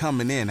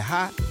 Coming in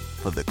hot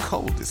for the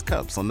coldest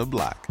cups on the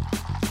block.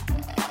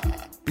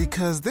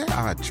 Because there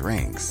are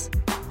drinks.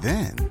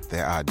 Then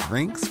there are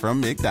drinks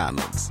from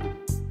McDonald's.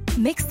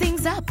 Mix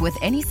things up with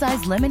any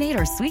size lemonade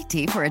or sweet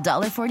tea for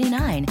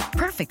 $1.49.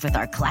 Perfect with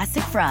our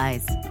classic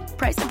fries.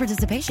 Price and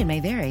participation may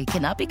vary.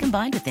 Cannot be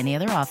combined with any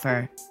other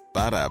offer.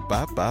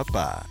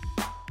 Ba-da-ba-ba-ba.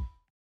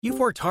 You've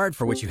worked hard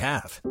for what you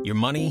have. Your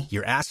money,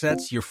 your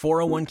assets, your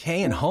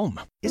 401k, and home.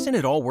 Isn't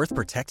it all worth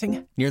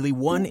protecting? Nearly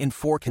 1 in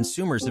 4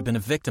 consumers have been a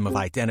victim of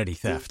identity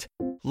theft.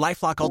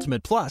 LifeLock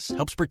Ultimate Plus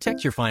helps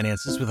protect your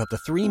finances with up to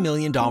 $3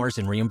 million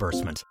in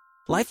reimbursement.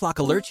 LifeLock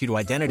alerts you to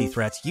identity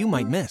threats you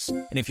might miss.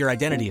 And if your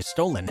identity is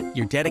stolen,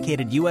 your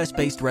dedicated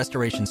U.S.-based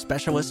restoration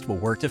specialist will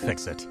work to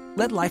fix it.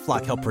 Let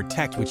LifeLock help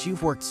protect what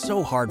you've worked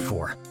so hard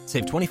for.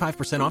 Save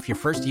 25% off your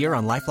first year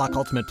on LifeLock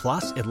Ultimate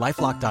Plus at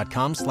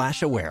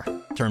LifeLock.com/aware.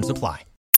 Terms apply.